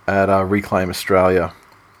at Reclaim Australia.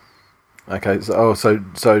 Okay, so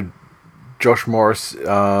Josh Morris,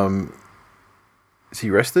 is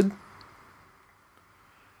he rested?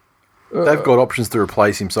 They've got options to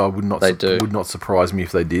replace him, so I would not surprise me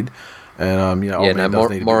if they did. And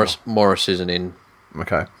Morris isn't in.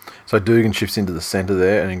 Okay, so Dugan shifts into the centre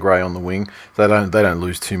there, and then Gray on the wing. So they don't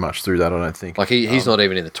lose too much through that, I don't think. Like he's not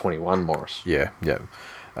even in the 21, Morris. Yeah.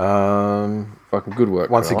 Fucking good work.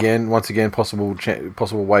 Once again, possible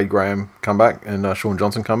Wade Graham comeback and Sean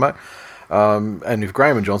Johnson comeback. And if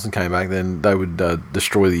Graham and Johnson came back, then they would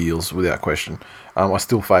destroy the Eels without question. I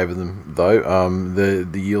still favour them though. The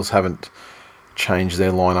Eels haven't changed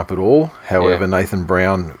their lineup at all. However, Nathan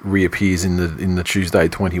Brown reappears in the Tuesday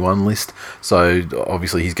 21 list, so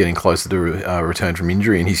obviously he's getting closer to return from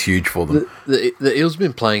injury, and he's huge for them. The Eels have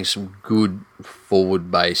been playing some good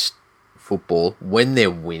forward-based football when they're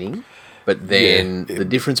winning, but then the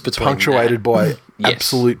difference between punctuated by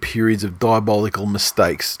absolute periods of diabolical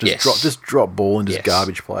mistakes, just drop ball and just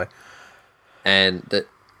garbage play. And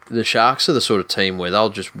the Sharks are the sort of team where they'll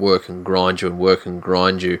just work and grind you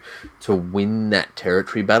to win that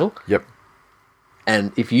territory battle. Yep.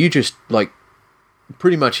 And if you just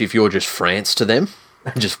if you're just France to them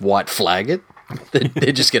and just white flag it,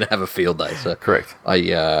 they're just going to have a field day. So correct.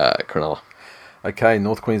 Cronulla. Okay,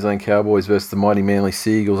 North Queensland Cowboys versus the mighty Manly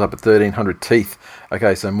Sea Eagles up at 1,300 teeth.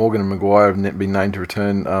 Okay, so Morgan and Maguire have been named to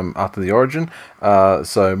return after the Origin.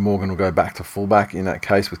 So Morgan will go back to fullback in that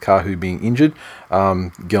case with Kahu being injured.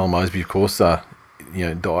 Gil Mosby, of course, died.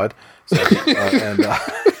 So,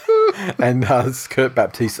 and Kurt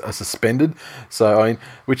Baptiste are suspended. So I mean,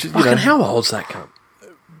 which is how old's that cunt?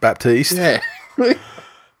 Baptiste? Yeah.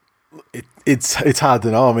 It's hard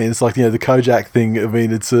to know. I mean, it's like the Kojak thing. I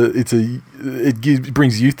mean, it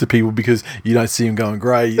brings youth to people because you don't see him going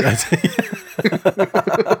grey.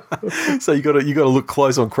 So you got to look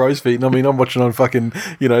close on crow's feet. And I mean, I'm watching on fucking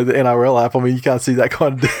the NRL app. I mean, you can't see that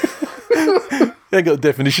kind of. They ain't got a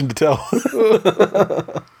definition to tell.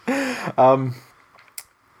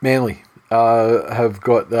 Manly have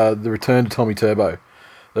got the return to Tommy Turbo,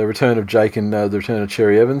 the return of Jake, and the return of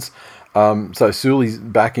Cherry Evans. So Sully's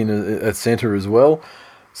back in at centre as well.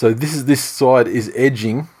 So this side is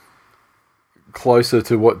edging closer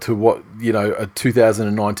to what a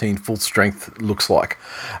 2019 full strength looks like.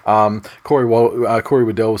 Corey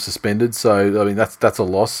Waddell was suspended, so I mean that's a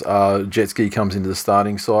loss. Jetski comes into the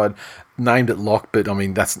starting side, named at lock, but I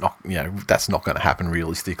mean that's not going to happen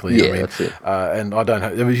realistically. Yeah, I mean, that's it. And I don't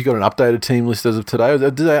know. Have you got an updated team list as of today? Are they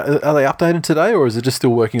updated today, or is it just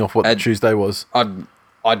still working off what Tuesday was?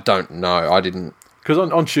 I don't know. I didn't. Because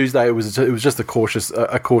on Tuesday it was just a cautious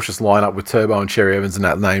lineup with Turbo and Cherry Evans and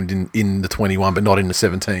that named in the 21, but not in the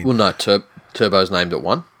 17. Well, no, Turbo's named at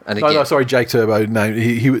 1. And again, no, sorry, Jake Turbo named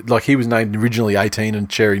he was named originally 18 and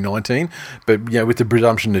Cherry 19, but with the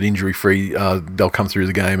presumption that injury free, they'll come through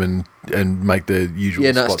the game and make the usual.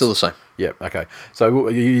 Yeah, no, spots. it's still the same. Yeah, okay. So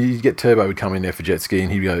you get Turbo would come in there for jet ski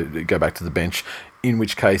and he'd go back to the bench. In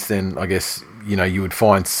which case, then I guess you would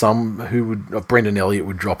find some who would Brendan Elliott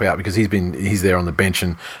would drop out because he's there on the bench,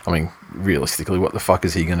 and I mean realistically, what the fuck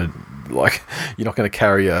is he going to like? You're not going to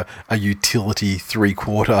carry a utility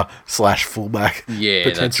 3/4 / fullback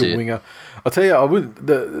potential winger. I'll tell you,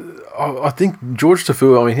 I think George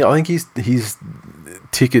Tafua. I mean, I think his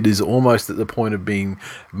ticket is almost at the point of being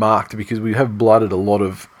marked because we have blooded a lot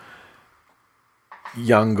of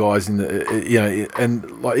young guys in the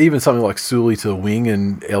and like even something like Sully to the wing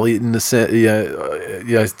and Elliott in the set. I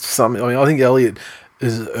mean, I think Elliott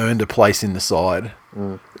has earned a place in the side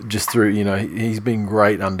just through he's been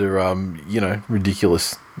great under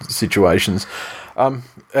ridiculous situations.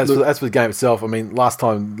 As for the game itself, I mean, last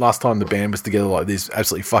time the band was together like this,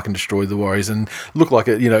 absolutely fucking destroyed the Warriors and looked like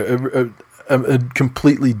a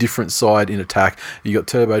completely different side in attack. You got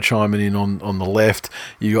Turbo chiming in on the left.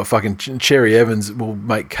 You got fucking Cherry Evans will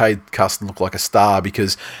make Cade Custon look like a star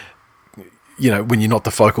because when you're not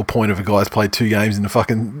the focal point of a guy who's played 2 games in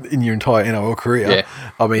your entire NRL career. Yeah.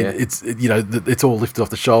 I mean, it's all lifted off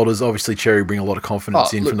the shoulders. Obviously, Cherry bring a lot of confidence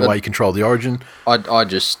from the way he controlled the Origin. I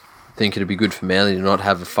just think it'd be good for Manly to not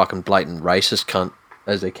have a fucking blatant racist cunt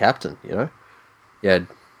as their captain. Yeah.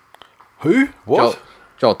 Who? What?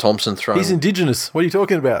 Joel Thompson throwing. He's Indigenous. What are you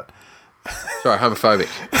talking about? Sorry, homophobic.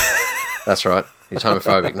 That's right. He's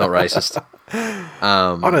homophobic, not racist.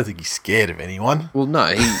 I don't think he's scared of anyone. Well,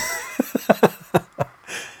 no,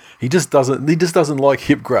 he just doesn't like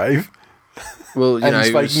Hipgrave. Well,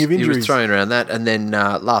 he was throwing around that, and then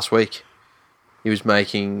last week he was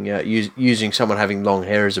making using someone having long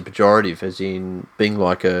hair as a pejorative, as in being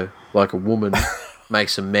like a woman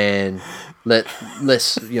makes a man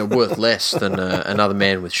less worth less than another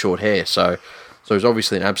man with short hair. So he's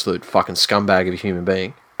obviously an absolute fucking scumbag of a human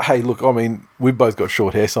being. Hey, look, I mean, we've both got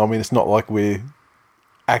short hair, so I mean, it's not like we're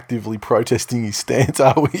actively protesting his stance,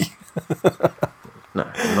 are we? No,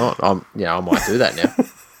 I'm not. I might do that now.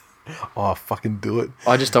 Oh, fucking do it!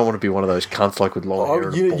 I just don't want to be one of those cunts like with long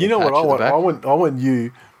hair. You know what I want? I want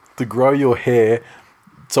you to grow your hair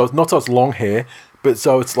so it's long hair, but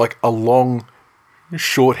so it's like a long,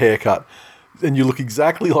 short haircut. And you look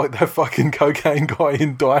exactly like that fucking cocaine guy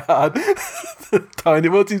in Die Hard. Tony,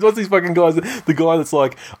 what's his fucking guy? The guy that's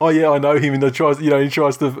like, oh yeah, I know him, and he tries to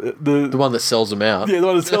the one that sells them out. Yeah, the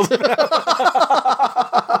one that sells them out.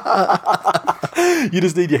 You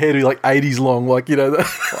just need your hair to be like 80s long, like Well,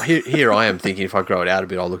 here I am thinking if I grow it out a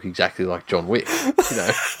bit, I'll look exactly like John Wick.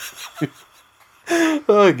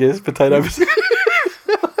 I guess potato.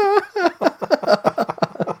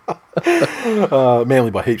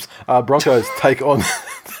 Manly by heaps. Broncos take on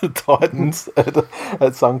the Titans at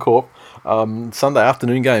Suncorp. Sunday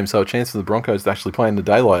afternoon game, so a chance for the Broncos to actually play in the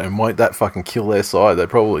daylight, and won't that fucking kill their side? They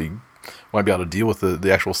probably won't be able to deal with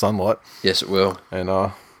the actual sunlight. Yes, it will. And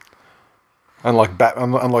unlike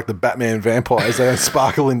the Batman vampires, they don't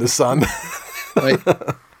sparkle in the sun.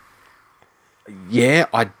 Yeah,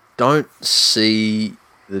 I don't see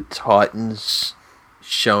the Titans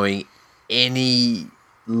showing any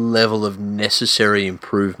level of necessary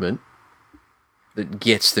improvement that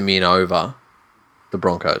gets them in over the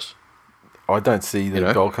Broncos. I don't see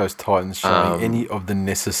the Gold Coast Titans showing any of the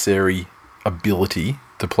necessary ability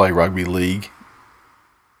to play rugby league.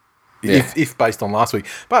 If based on last week,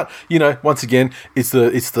 but once again, it's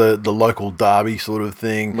the local derby sort of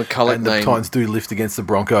thing. McCulloch and the Titans do lift against the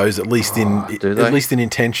Broncos, at least in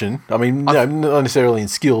intention. I mean, not necessarily in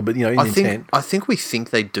skill, but in intent. I think we think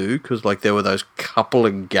they do because there were those couple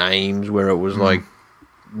of games where it was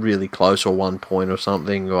really close or 1 point or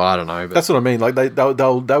something. Or I don't know. But that's what I mean.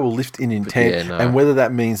 They will lift in intent, and whether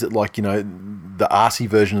that means that the RC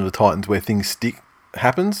version of the Titans where things stick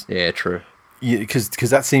happens. Yeah, true. Yeah, because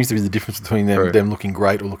that seems to be the difference between them looking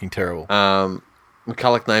great or looking terrible.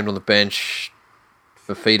 McCulloch named on the bench,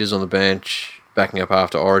 Fafita's on the bench, backing up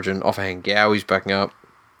after Origin. Offhand Gowie's backing up.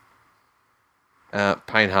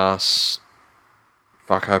 Payne Haas,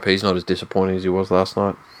 fuck, hope he's not as disappointing as he was last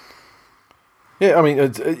night. Yeah, I mean,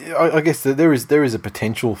 I guess that there is a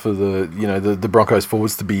potential for the Broncos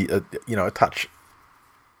forwards to be a touch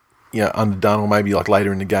underdone, or maybe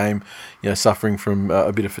later in the game, suffering from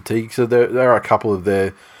a bit of fatigue. So there are a couple of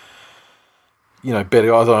their, better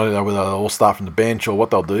guys. I don't know whether they'll all start from the bench or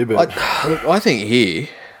what they'll do, but I think here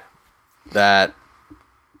that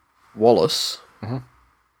Wallace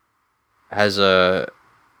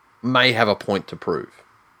may have a point to prove.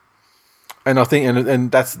 And I think,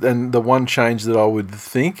 and that's the one change that I would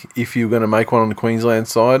think, if you're going to make one on the Queensland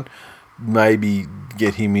side, maybe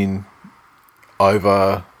get him in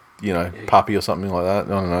over, Puppy or something like that. I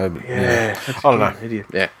don't know. But, I don't know. Idiot.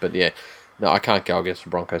 Yeah, but no, I can't go against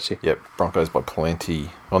the Broncos here. Yep, Broncos by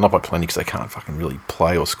plenty. Well, not by plenty because they can't fucking really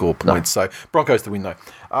play or score points. No. So Broncos to win though.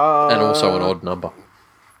 And also an odd number.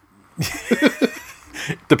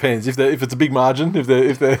 Depends if it's a big margin. If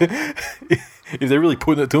they're really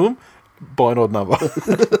putting it to them, by an odd number.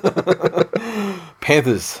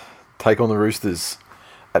 Panthers take on the Roosters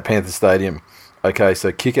at Panthers Stadium. Okay,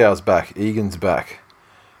 so Kickout's back. Egan's back.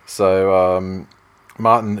 So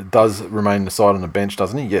Martin does remain the side on the bench,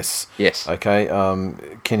 doesn't he? Yes. Yes. Okay.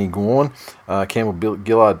 Kenny Gawn, Campbell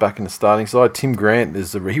Gillard back in the starting side. Tim Grant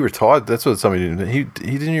he retired. That's what somebody did. He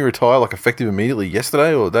didn't retire effective immediately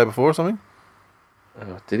yesterday or the day before or something.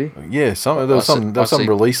 Did he? Yeah, there was some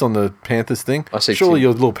release on the Panthers thing. Surely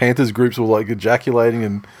your little Panthers groups were ejaculating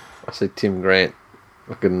and. I see Tim Grant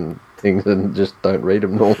looking things and just don't read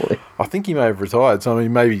them normally. I think he may have retired. So I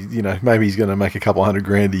mean, maybe he's going to make a couple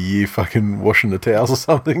 $100,000 a year, fucking washing the towels or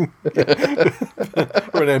something,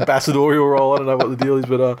 or an ambassadorial role. I don't know what the deal is,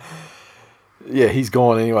 but yeah, he's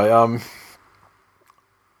gone anyway.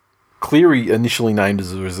 Cleary initially named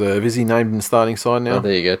as a reserve. Is he named in the starting side now? Oh,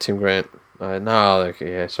 there you go, Tim Grant. No,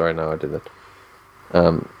 sorry, no, I didn't.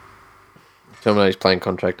 Terminated his playing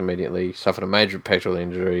contract immediately. Suffered a major pectoral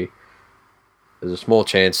injury. There's a small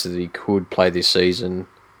chance that he could play this season.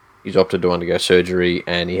 He's opted to undergo surgery,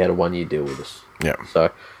 and he had a 1-year deal with us. Yeah. So,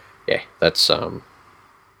 yeah, that's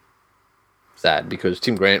sad because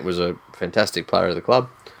Tim Grant was a fantastic player at the club,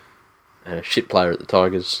 and a shit player at the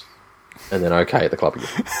Tigers, and then okay at the club again.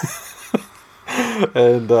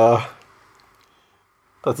 And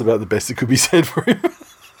that's about the best that could be said for him.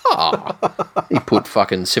 He put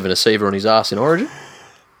fucking 7-a-seaver on his ass in Origin.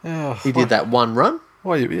 He did that one run.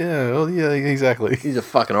 Well, yeah, exactly. He's a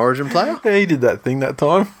fucking Origin player. Yeah, he did that thing that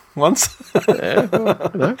time once. Yeah,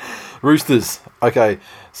 well, Roosters. Okay,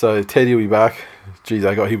 so Teddy will be back.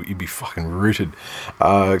 Jeez, he'd be fucking rooted.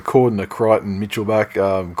 Corden, Crichton, Mitchell back.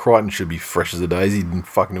 Crichton should be fresh as a daisy. He didn't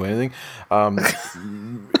fucking do anything.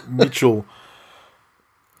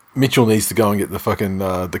 Mitchell needs to go and get the fucking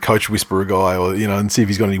the coach whisperer guy, or and see if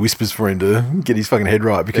he's got any whispers for him to get his fucking head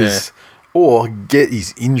right, because or get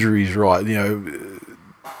his injuries right.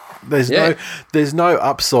 There's no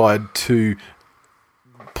upside to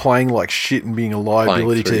playing like shit and being a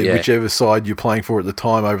liability to whichever side you're playing for at the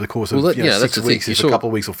time over the course of 6 weeks. If a couple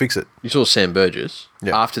of weeks will fix it. You saw Sam Burgess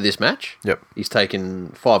after this match. Yep, he's taken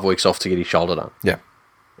 5 weeks off to get his shoulder done. Yeah.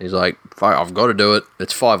 He's like, I've got to do it.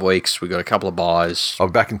 It's 5 weeks. We've got a couple of buys.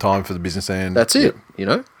 I'm back in time for the business end. That's it,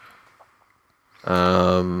 Right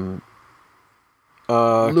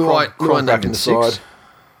back in the side.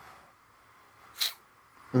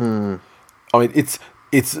 I mean, it's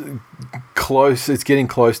close. It's getting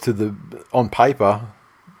close to the, on paper,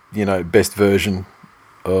 best version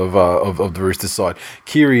of the Roosters side.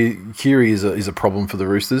 Kiri is a problem for the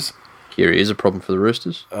Roosters. Kiri is a problem for the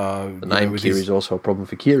Roosters. The name Kiri is also a problem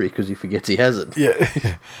for Kiri because he forgets he has it.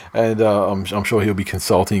 Yeah, and I'm sure he'll be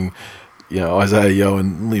consulting, Isaiah Yeo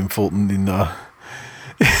and Liam Fulton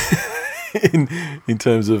in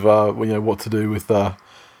terms of what to do with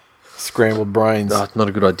scrambled brains. Not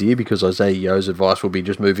a good idea because Isaiah Yo's advice will be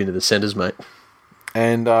just move into the centres, mate.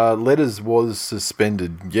 And Letters was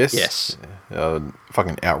suspended. Yes. Yes.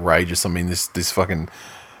 Fucking outrageous. I mean, this fucking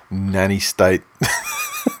nanny state.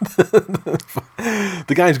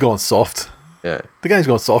 The game's gone soft. Yeah. The game's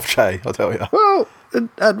gone soft, Jay, I'll tell you. Well,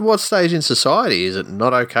 at what stage in society is it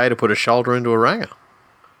not okay to put a shoulder into a ranger?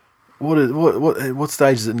 What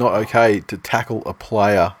stage is it not okay to tackle a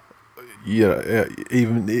player,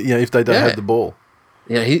 even if they don't have the ball?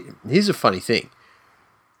 Yeah, here's a funny thing.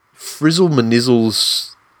 Frizzle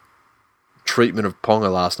Manizzle's treatment of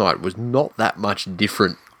Ponga last night was not that much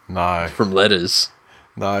different from Letters.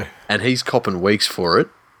 No. And he's copping weeks for it,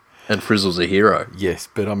 and Frizzle's a hero. Yes,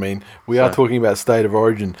 but I mean, we are talking about State of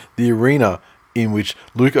Origin, the arena in which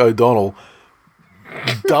Luke O'Donnell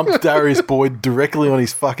dumped Darius Boyd directly on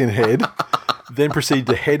his fucking head, then proceeded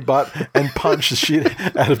to headbutt and punch the shit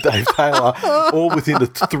out of Dave Taylor, all within a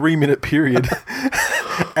 3-minute period,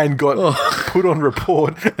 and got put on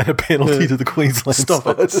report and a penalty to the Queensland Stop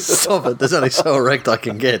side. Stop it. There's only so erect I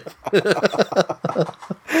can get.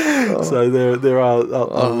 So there are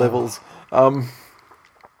levels.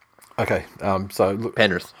 Okay, so look,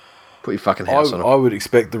 Penrith, put your fucking house on it. I would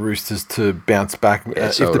expect the Roosters to bounce back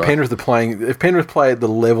if Penrith play at the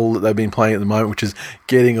level that they've been playing at the moment, which is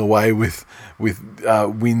getting away with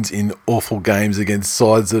wins in awful games against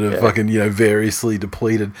sides that are fucking variously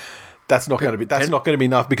depleted. That's not going to be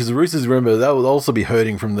enough because the Roosters, remember, they'll also be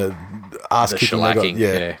hurting from the ass kicking shellacking.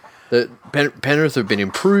 Yeah. Penrith have been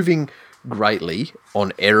improving greatly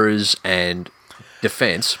on errors and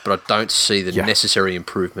defence, but I don't see the necessary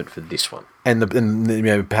improvement for this one. And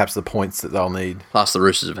perhaps the points that they'll need. Plus, the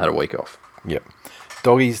Roosters have had a week off. Yep.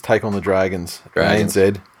 Doggies take on the Dragons.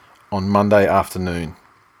 ANZ on Monday afternoon.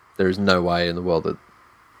 There is no way in the world that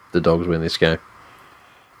the Dogs win this game.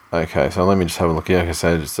 Okay, so let me just have a look. Yeah, okay,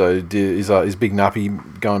 so is Big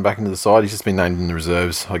Nappy going back into the side? He's just been named in the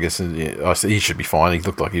reserves. I guess he should be fine. He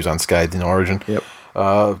looked like he was unscathed in Origin. Yep.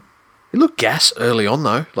 He looked gassed early on,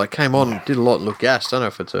 though. Like, came on, did a lot and looked gassed. I don't know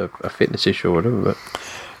if it's a fitness issue or whatever, but...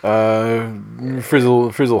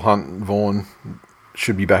 Frizzle, Hunt, Vaughan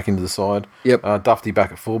should be back into the side. Yep. Dufty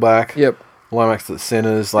back at fullback. Yep. Lomax at the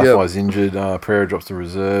centres. Laffey's injured. Pereira drops to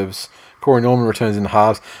reserves. Corey Norman returns in the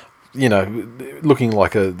halves. Looking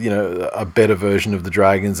like a better version of the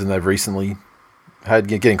Dragons than they've recently had,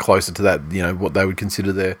 getting closer to that, what they would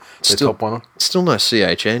consider their top one. Still no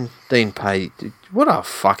CHN. Dean Pay, what a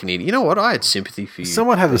fucking idiot. You know what? I had sympathy for you.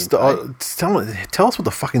 Someone have tell us what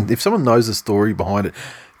the fucking, if someone knows the story behind it,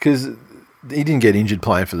 because he didn't get injured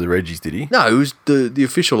playing for the Reggies, did he? No, it was the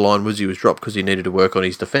official line was he was dropped because he needed to work on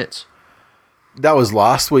his defence. That was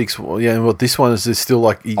last week's. Yeah, and what this one is still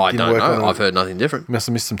like. I don't know. I've heard nothing different. Must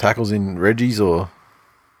have missed some tackles in Reggie's, or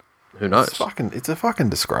who knows? It's a fucking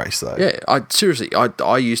disgrace, though. Yeah,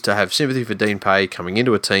 I used to have sympathy for Dean Pay coming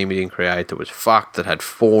into a team he didn't create that was fucked, that had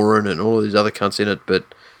foreign and all of these other cunts in it. But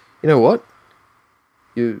you know what?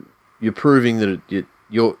 You're proving that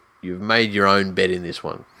you've made your own bet in this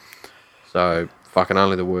one. So fucking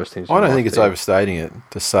only the worst things. I don't think it's overstating it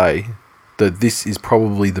to say that this is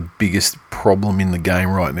probably the biggest problem in the game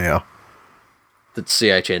right now. That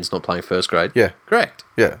CHN's not playing first grade? Yeah. Correct.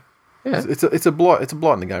 Yeah. Yeah. It's a blight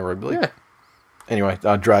in the game of rugby league. Yeah. Anyway,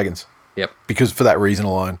 Dragons. Yep. Because for that reason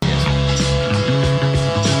alone.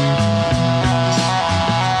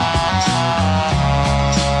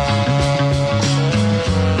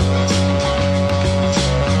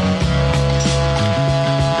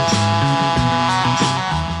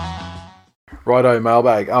 Righto,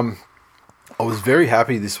 mailbag. I was very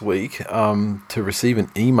happy this week to receive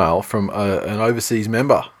an email from an overseas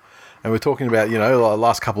member. And we're talking about, the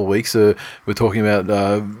last couple of weeks, we're talking about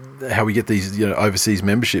how we get these, overseas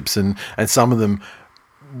memberships. And some of them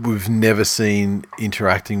we've never seen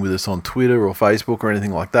interacting with us on Twitter or Facebook or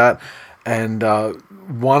anything like that. And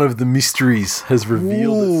one of the mysteries has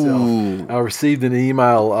revealed itself. I received an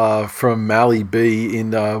email from Mally B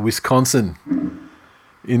in Wisconsin,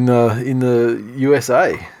 in the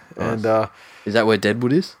USA. Nice. And is that where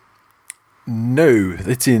Deadwood is? No,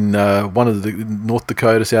 it's in one of the North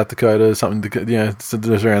Dakota, South Dakota, something. It's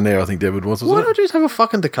around there. I think Deadwood was. Why don't you just have a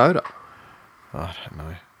fucking Dakota? I don't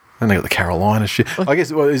know. And they got the Carolina shit. I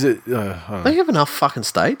guess. Well, is it? I don't know. They have enough fucking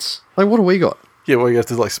states. Like, what do we got? Yeah, well, you have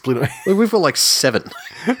to split it. We've got 7.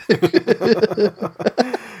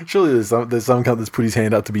 Surely there's some cunt that's put his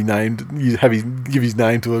hand up to be named. Give his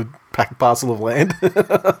name to a parcel of land.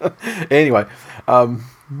 Anyway,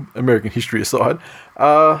 American history aside,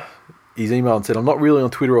 his email and said, I'm not really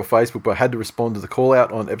on Twitter or Facebook, but I had to respond to the call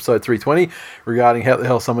out on episode 320 regarding how the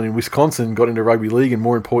hell someone in Wisconsin got into rugby league and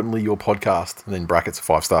more importantly, your podcast. And then brackets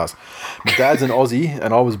 5 stars. My dad's an Aussie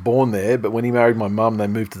and I was born there, but when he married my mum, they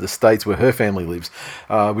moved to the States where her family lives.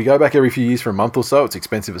 We go back every few years for a month or so. It's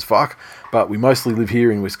expensive as fuck, but we mostly live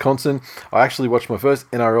here in Wisconsin. I actually watched my first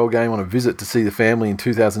NRL game on a visit to see the family in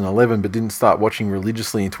 2011, but didn't start watching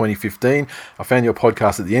religiously in 2015. I found your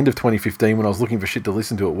podcast at the end of 2015 when I was looking for shit to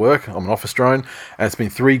listen to at work. I'm an office drone, and it's been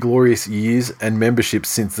 3 glorious years and memberships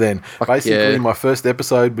since then. Basically, my first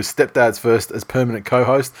episode was Stepdad's first as permanent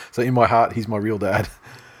co-host, so in my heart, he's my real dad.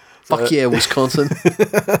 Fuck yeah, Wisconsin.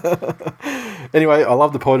 Anyway, I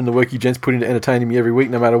love the pod and the work you gents put into entertaining me every week,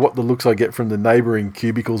 no matter what the looks I get from the neighbouring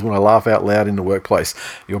cubicles when I laugh out loud in the workplace.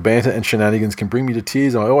 Your banter and shenanigans can bring me to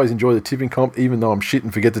tears, and I always enjoy the tipping comp, even though I'm shit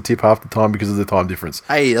and forget to tip half the time because of the time difference.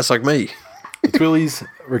 Hey, that's like me. The Twillies,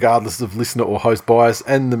 regardless of listener or host bias,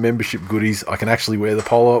 and the membership goodies, I can actually wear the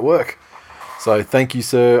polo at work. So thank you,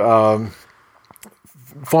 sir.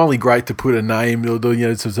 Finally great to put a name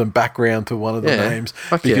or some background to one of the names,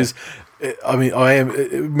 because I mean, I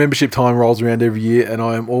am membership time rolls around every year, and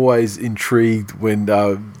I am always intrigued when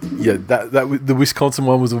the Wisconsin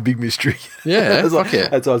one was a big mystery. Yeah, so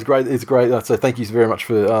it's great. It's great. So thank you very much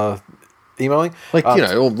for emailing.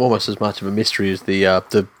 Almost as much of a mystery as the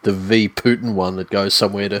V Putin one that goes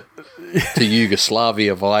somewhere to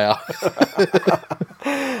Yugoslavia via.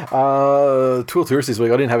 TWiL tourist this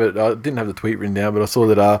week. I didn't have the tweet written down, but I saw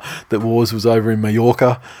that Wars was over in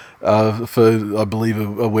Mallorca for, I believe,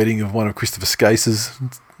 a wedding of one of Christopher Skase's.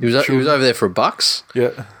 He was over there for $1.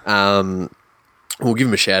 Yeah. We'll give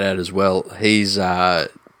him a shout out as well. He's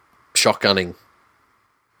shotgunning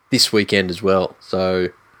this weekend as well. So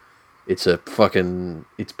it's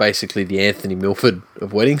basically the Anthony Milford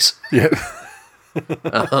of weddings. Yeah.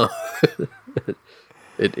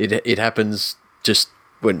 It happens just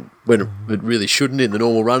when it really shouldn't in the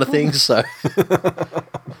normal run of things, so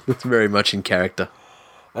it's very much in character.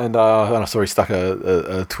 And I saw he stuck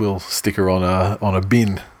a TWiL sticker on a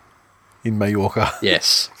bin in Mallorca.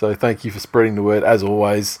 Yes. So thank you for spreading the word, as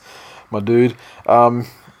always, my dude. Now,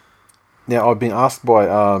 I've been asked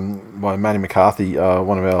by Manny McCarthy,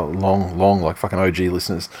 one of our long, like fucking OG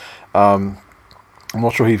listeners, I'm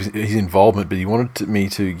not sure his involvement, but he wanted me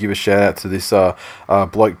to give a shout out to this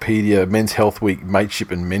Blokepedia Men's Health Week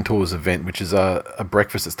Mateship and Mentors event, which is a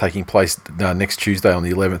breakfast that's taking place next Tuesday on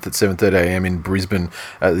the 11th at 7:30 a.m. in Brisbane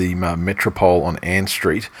at the Metropole on Ann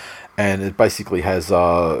Street. And it basically has,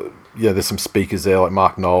 there's some speakers there like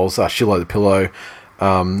Mark Knowles, Shillo the Pillow,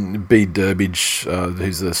 B. Durbidge,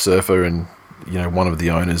 who's a surfer and, one of the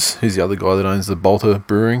owners. Who's the other guy that owns the Bolter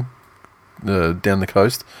Brewing down the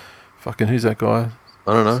coast? Fucking, who's that guy?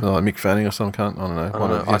 I don't know. So like Mick Fanning or some cunt. I don't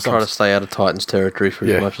know. I try to stay out of Titans territory for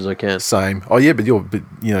as much as I can. Same. Oh yeah, but you're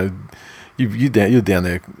down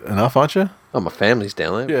there enough, aren't you? Oh, my family's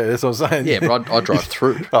down there. Yeah, that's what I'm saying. Yeah, but I drive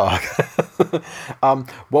through. Oh.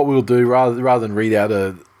 What we'll do rather than read out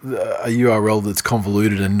a URL that's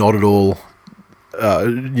convoluted and not at all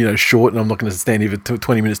short, and I'm not going to stand here for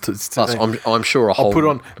 20 minutes. Plus, I'm sure I'll put it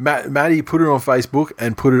on Maddie. Put it on Facebook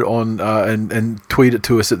and put it on and tweet it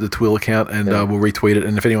to us at the TWiL account, and we'll retweet it.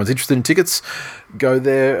 And if anyone's interested in tickets, go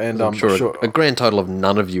there. And I'm sure a grand total of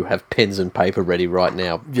none of you have pens and paper ready right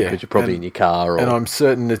now. Yeah, because you're probably in your car. And I'm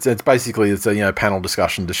certain it's basically a panel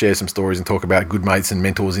discussion to share some stories and talk about good mates and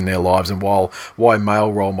mentors in their lives, and why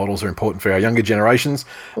male role models are important for our younger generations.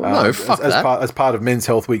 As part of Men's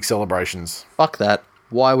Health Week celebrations. Fuck that.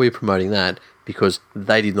 Why are we promoting that? Because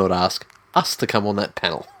they did not ask us to come on that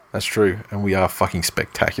panel. That's true, and we are fucking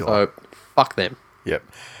spectacular. So, fuck them. Yep.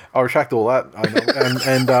 I'll retract all that.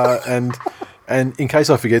 And in case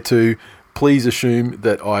I forget to, please assume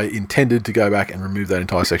that I intended to go back and remove that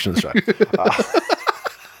entire section of the show.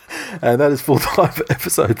 And that is full time for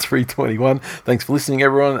episode 321. Thanks for listening,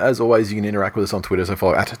 everyone. As always, you can interact with us on Twitter, so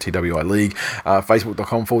follow at TWI League.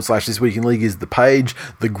 Facebook.com/This Week in League is the page.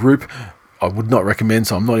 The group I would not recommend,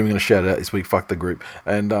 so I'm not even going to shout it out this week. Fuck the group.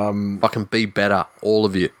 And fucking be better, all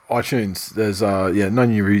of you. iTunes, there's no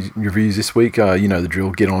new reviews this week. You know the drill.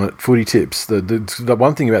 Get on it. Footy tips. The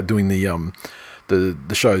one thing about doing the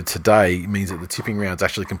show today means that the tipping round's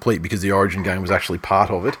actually complete because the Origin game was actually part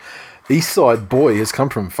of it. Eastside Boy has come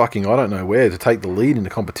from fucking I don't know where to take the lead in the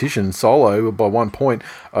competition solo by 1 point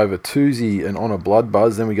over Toozy and Honor Blood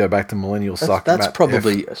Buzz. Then we go back to Millennial Suck. That's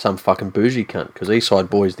probably some fucking bougie cunt because Eastside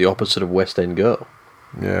Boy is the opposite of West End Girl.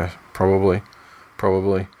 Yeah, probably.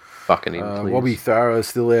 fucking in, please. Wobby Thara is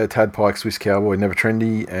still there. Tad Pike, Swiss Cowboy, Never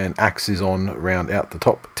Trendy, and Axe is on round out the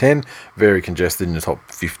top 10. Very congested in the top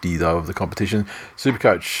 50, though, of the competition.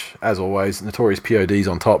 Supercoach, as always, Notorious PODs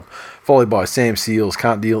on top, followed by Sam Seals,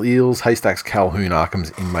 Can't Deal Eels, Haystacks, Calhoun,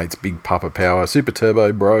 Arkham's Inmates, Big Papa Power, Super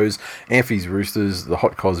Turbo, Bros, Amphis, Roosters, The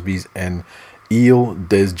Hot Cosbys, and Eel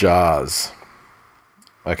Des Jars.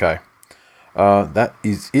 Okay. That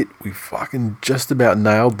is it. We fucking just about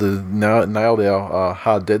nailed our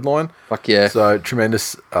hard deadline. Fuck yeah. So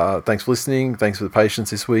tremendous. Thanks for listening. Thanks for the patience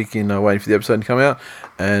this week in waiting for the episode to come out.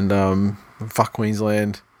 And fuck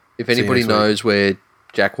Queensland. If anybody knows where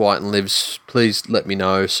Jack Whiten lives, please let me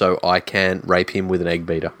know so I can rape him with an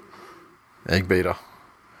Eggbeater. Eggbeater.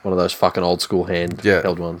 One of those fucking old school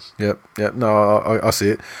held ones. Yep. No, I see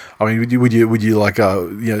it. I mean, would you like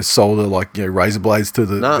solder razor blades to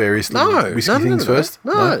the various whiskey things first?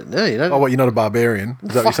 No, you don't. Oh, what? You're not a barbarian?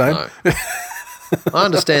 Is that what you're saying? No. I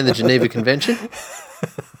understand the Geneva Convention,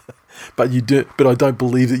 but you do. But I don't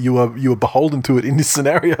believe that you are beholden to it in this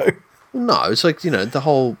scenario. No, it's like the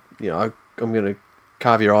whole. I'm going to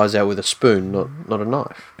carve your eyes out with a spoon, not a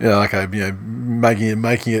knife. Yeah, okay.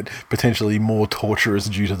 Making it potentially more torturous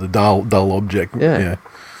due to the dull object. Yeah.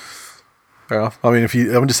 Fair enough. I mean,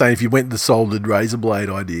 I'm just saying, if you went the soldered razor blade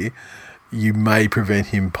idea, you may prevent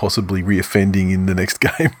him possibly reoffending in the next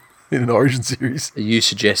game in an Origin series. Are you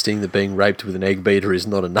suggesting that being raped with an Eggbeater is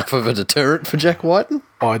not enough of a deterrent for Jack Whiten?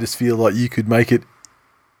 I just feel like you could make it.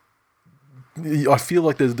 I feel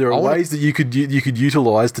like there are ways that you could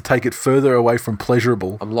utilise to take it further away from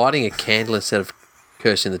pleasurable. I'm lighting a candle instead of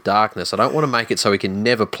cursing the darkness. I don't want to make it so he can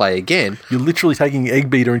never play again. You're literally taking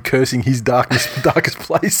Eggbeater and cursing his darkest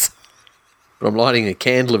place. But I'm lighting a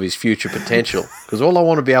candle of his future potential, because all I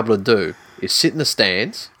want to be able to do is sit in the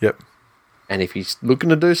stands. Yep. And if he's looking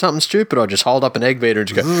to do something stupid, I just hold up an Eggbeater and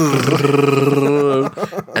just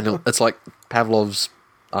go, and it's like Pavlov's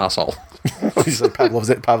arsehole. Pavlov's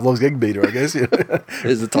Eggbeater, I guess.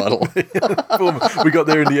 There's the title. We got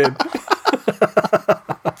there in the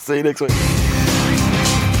end. See you next week.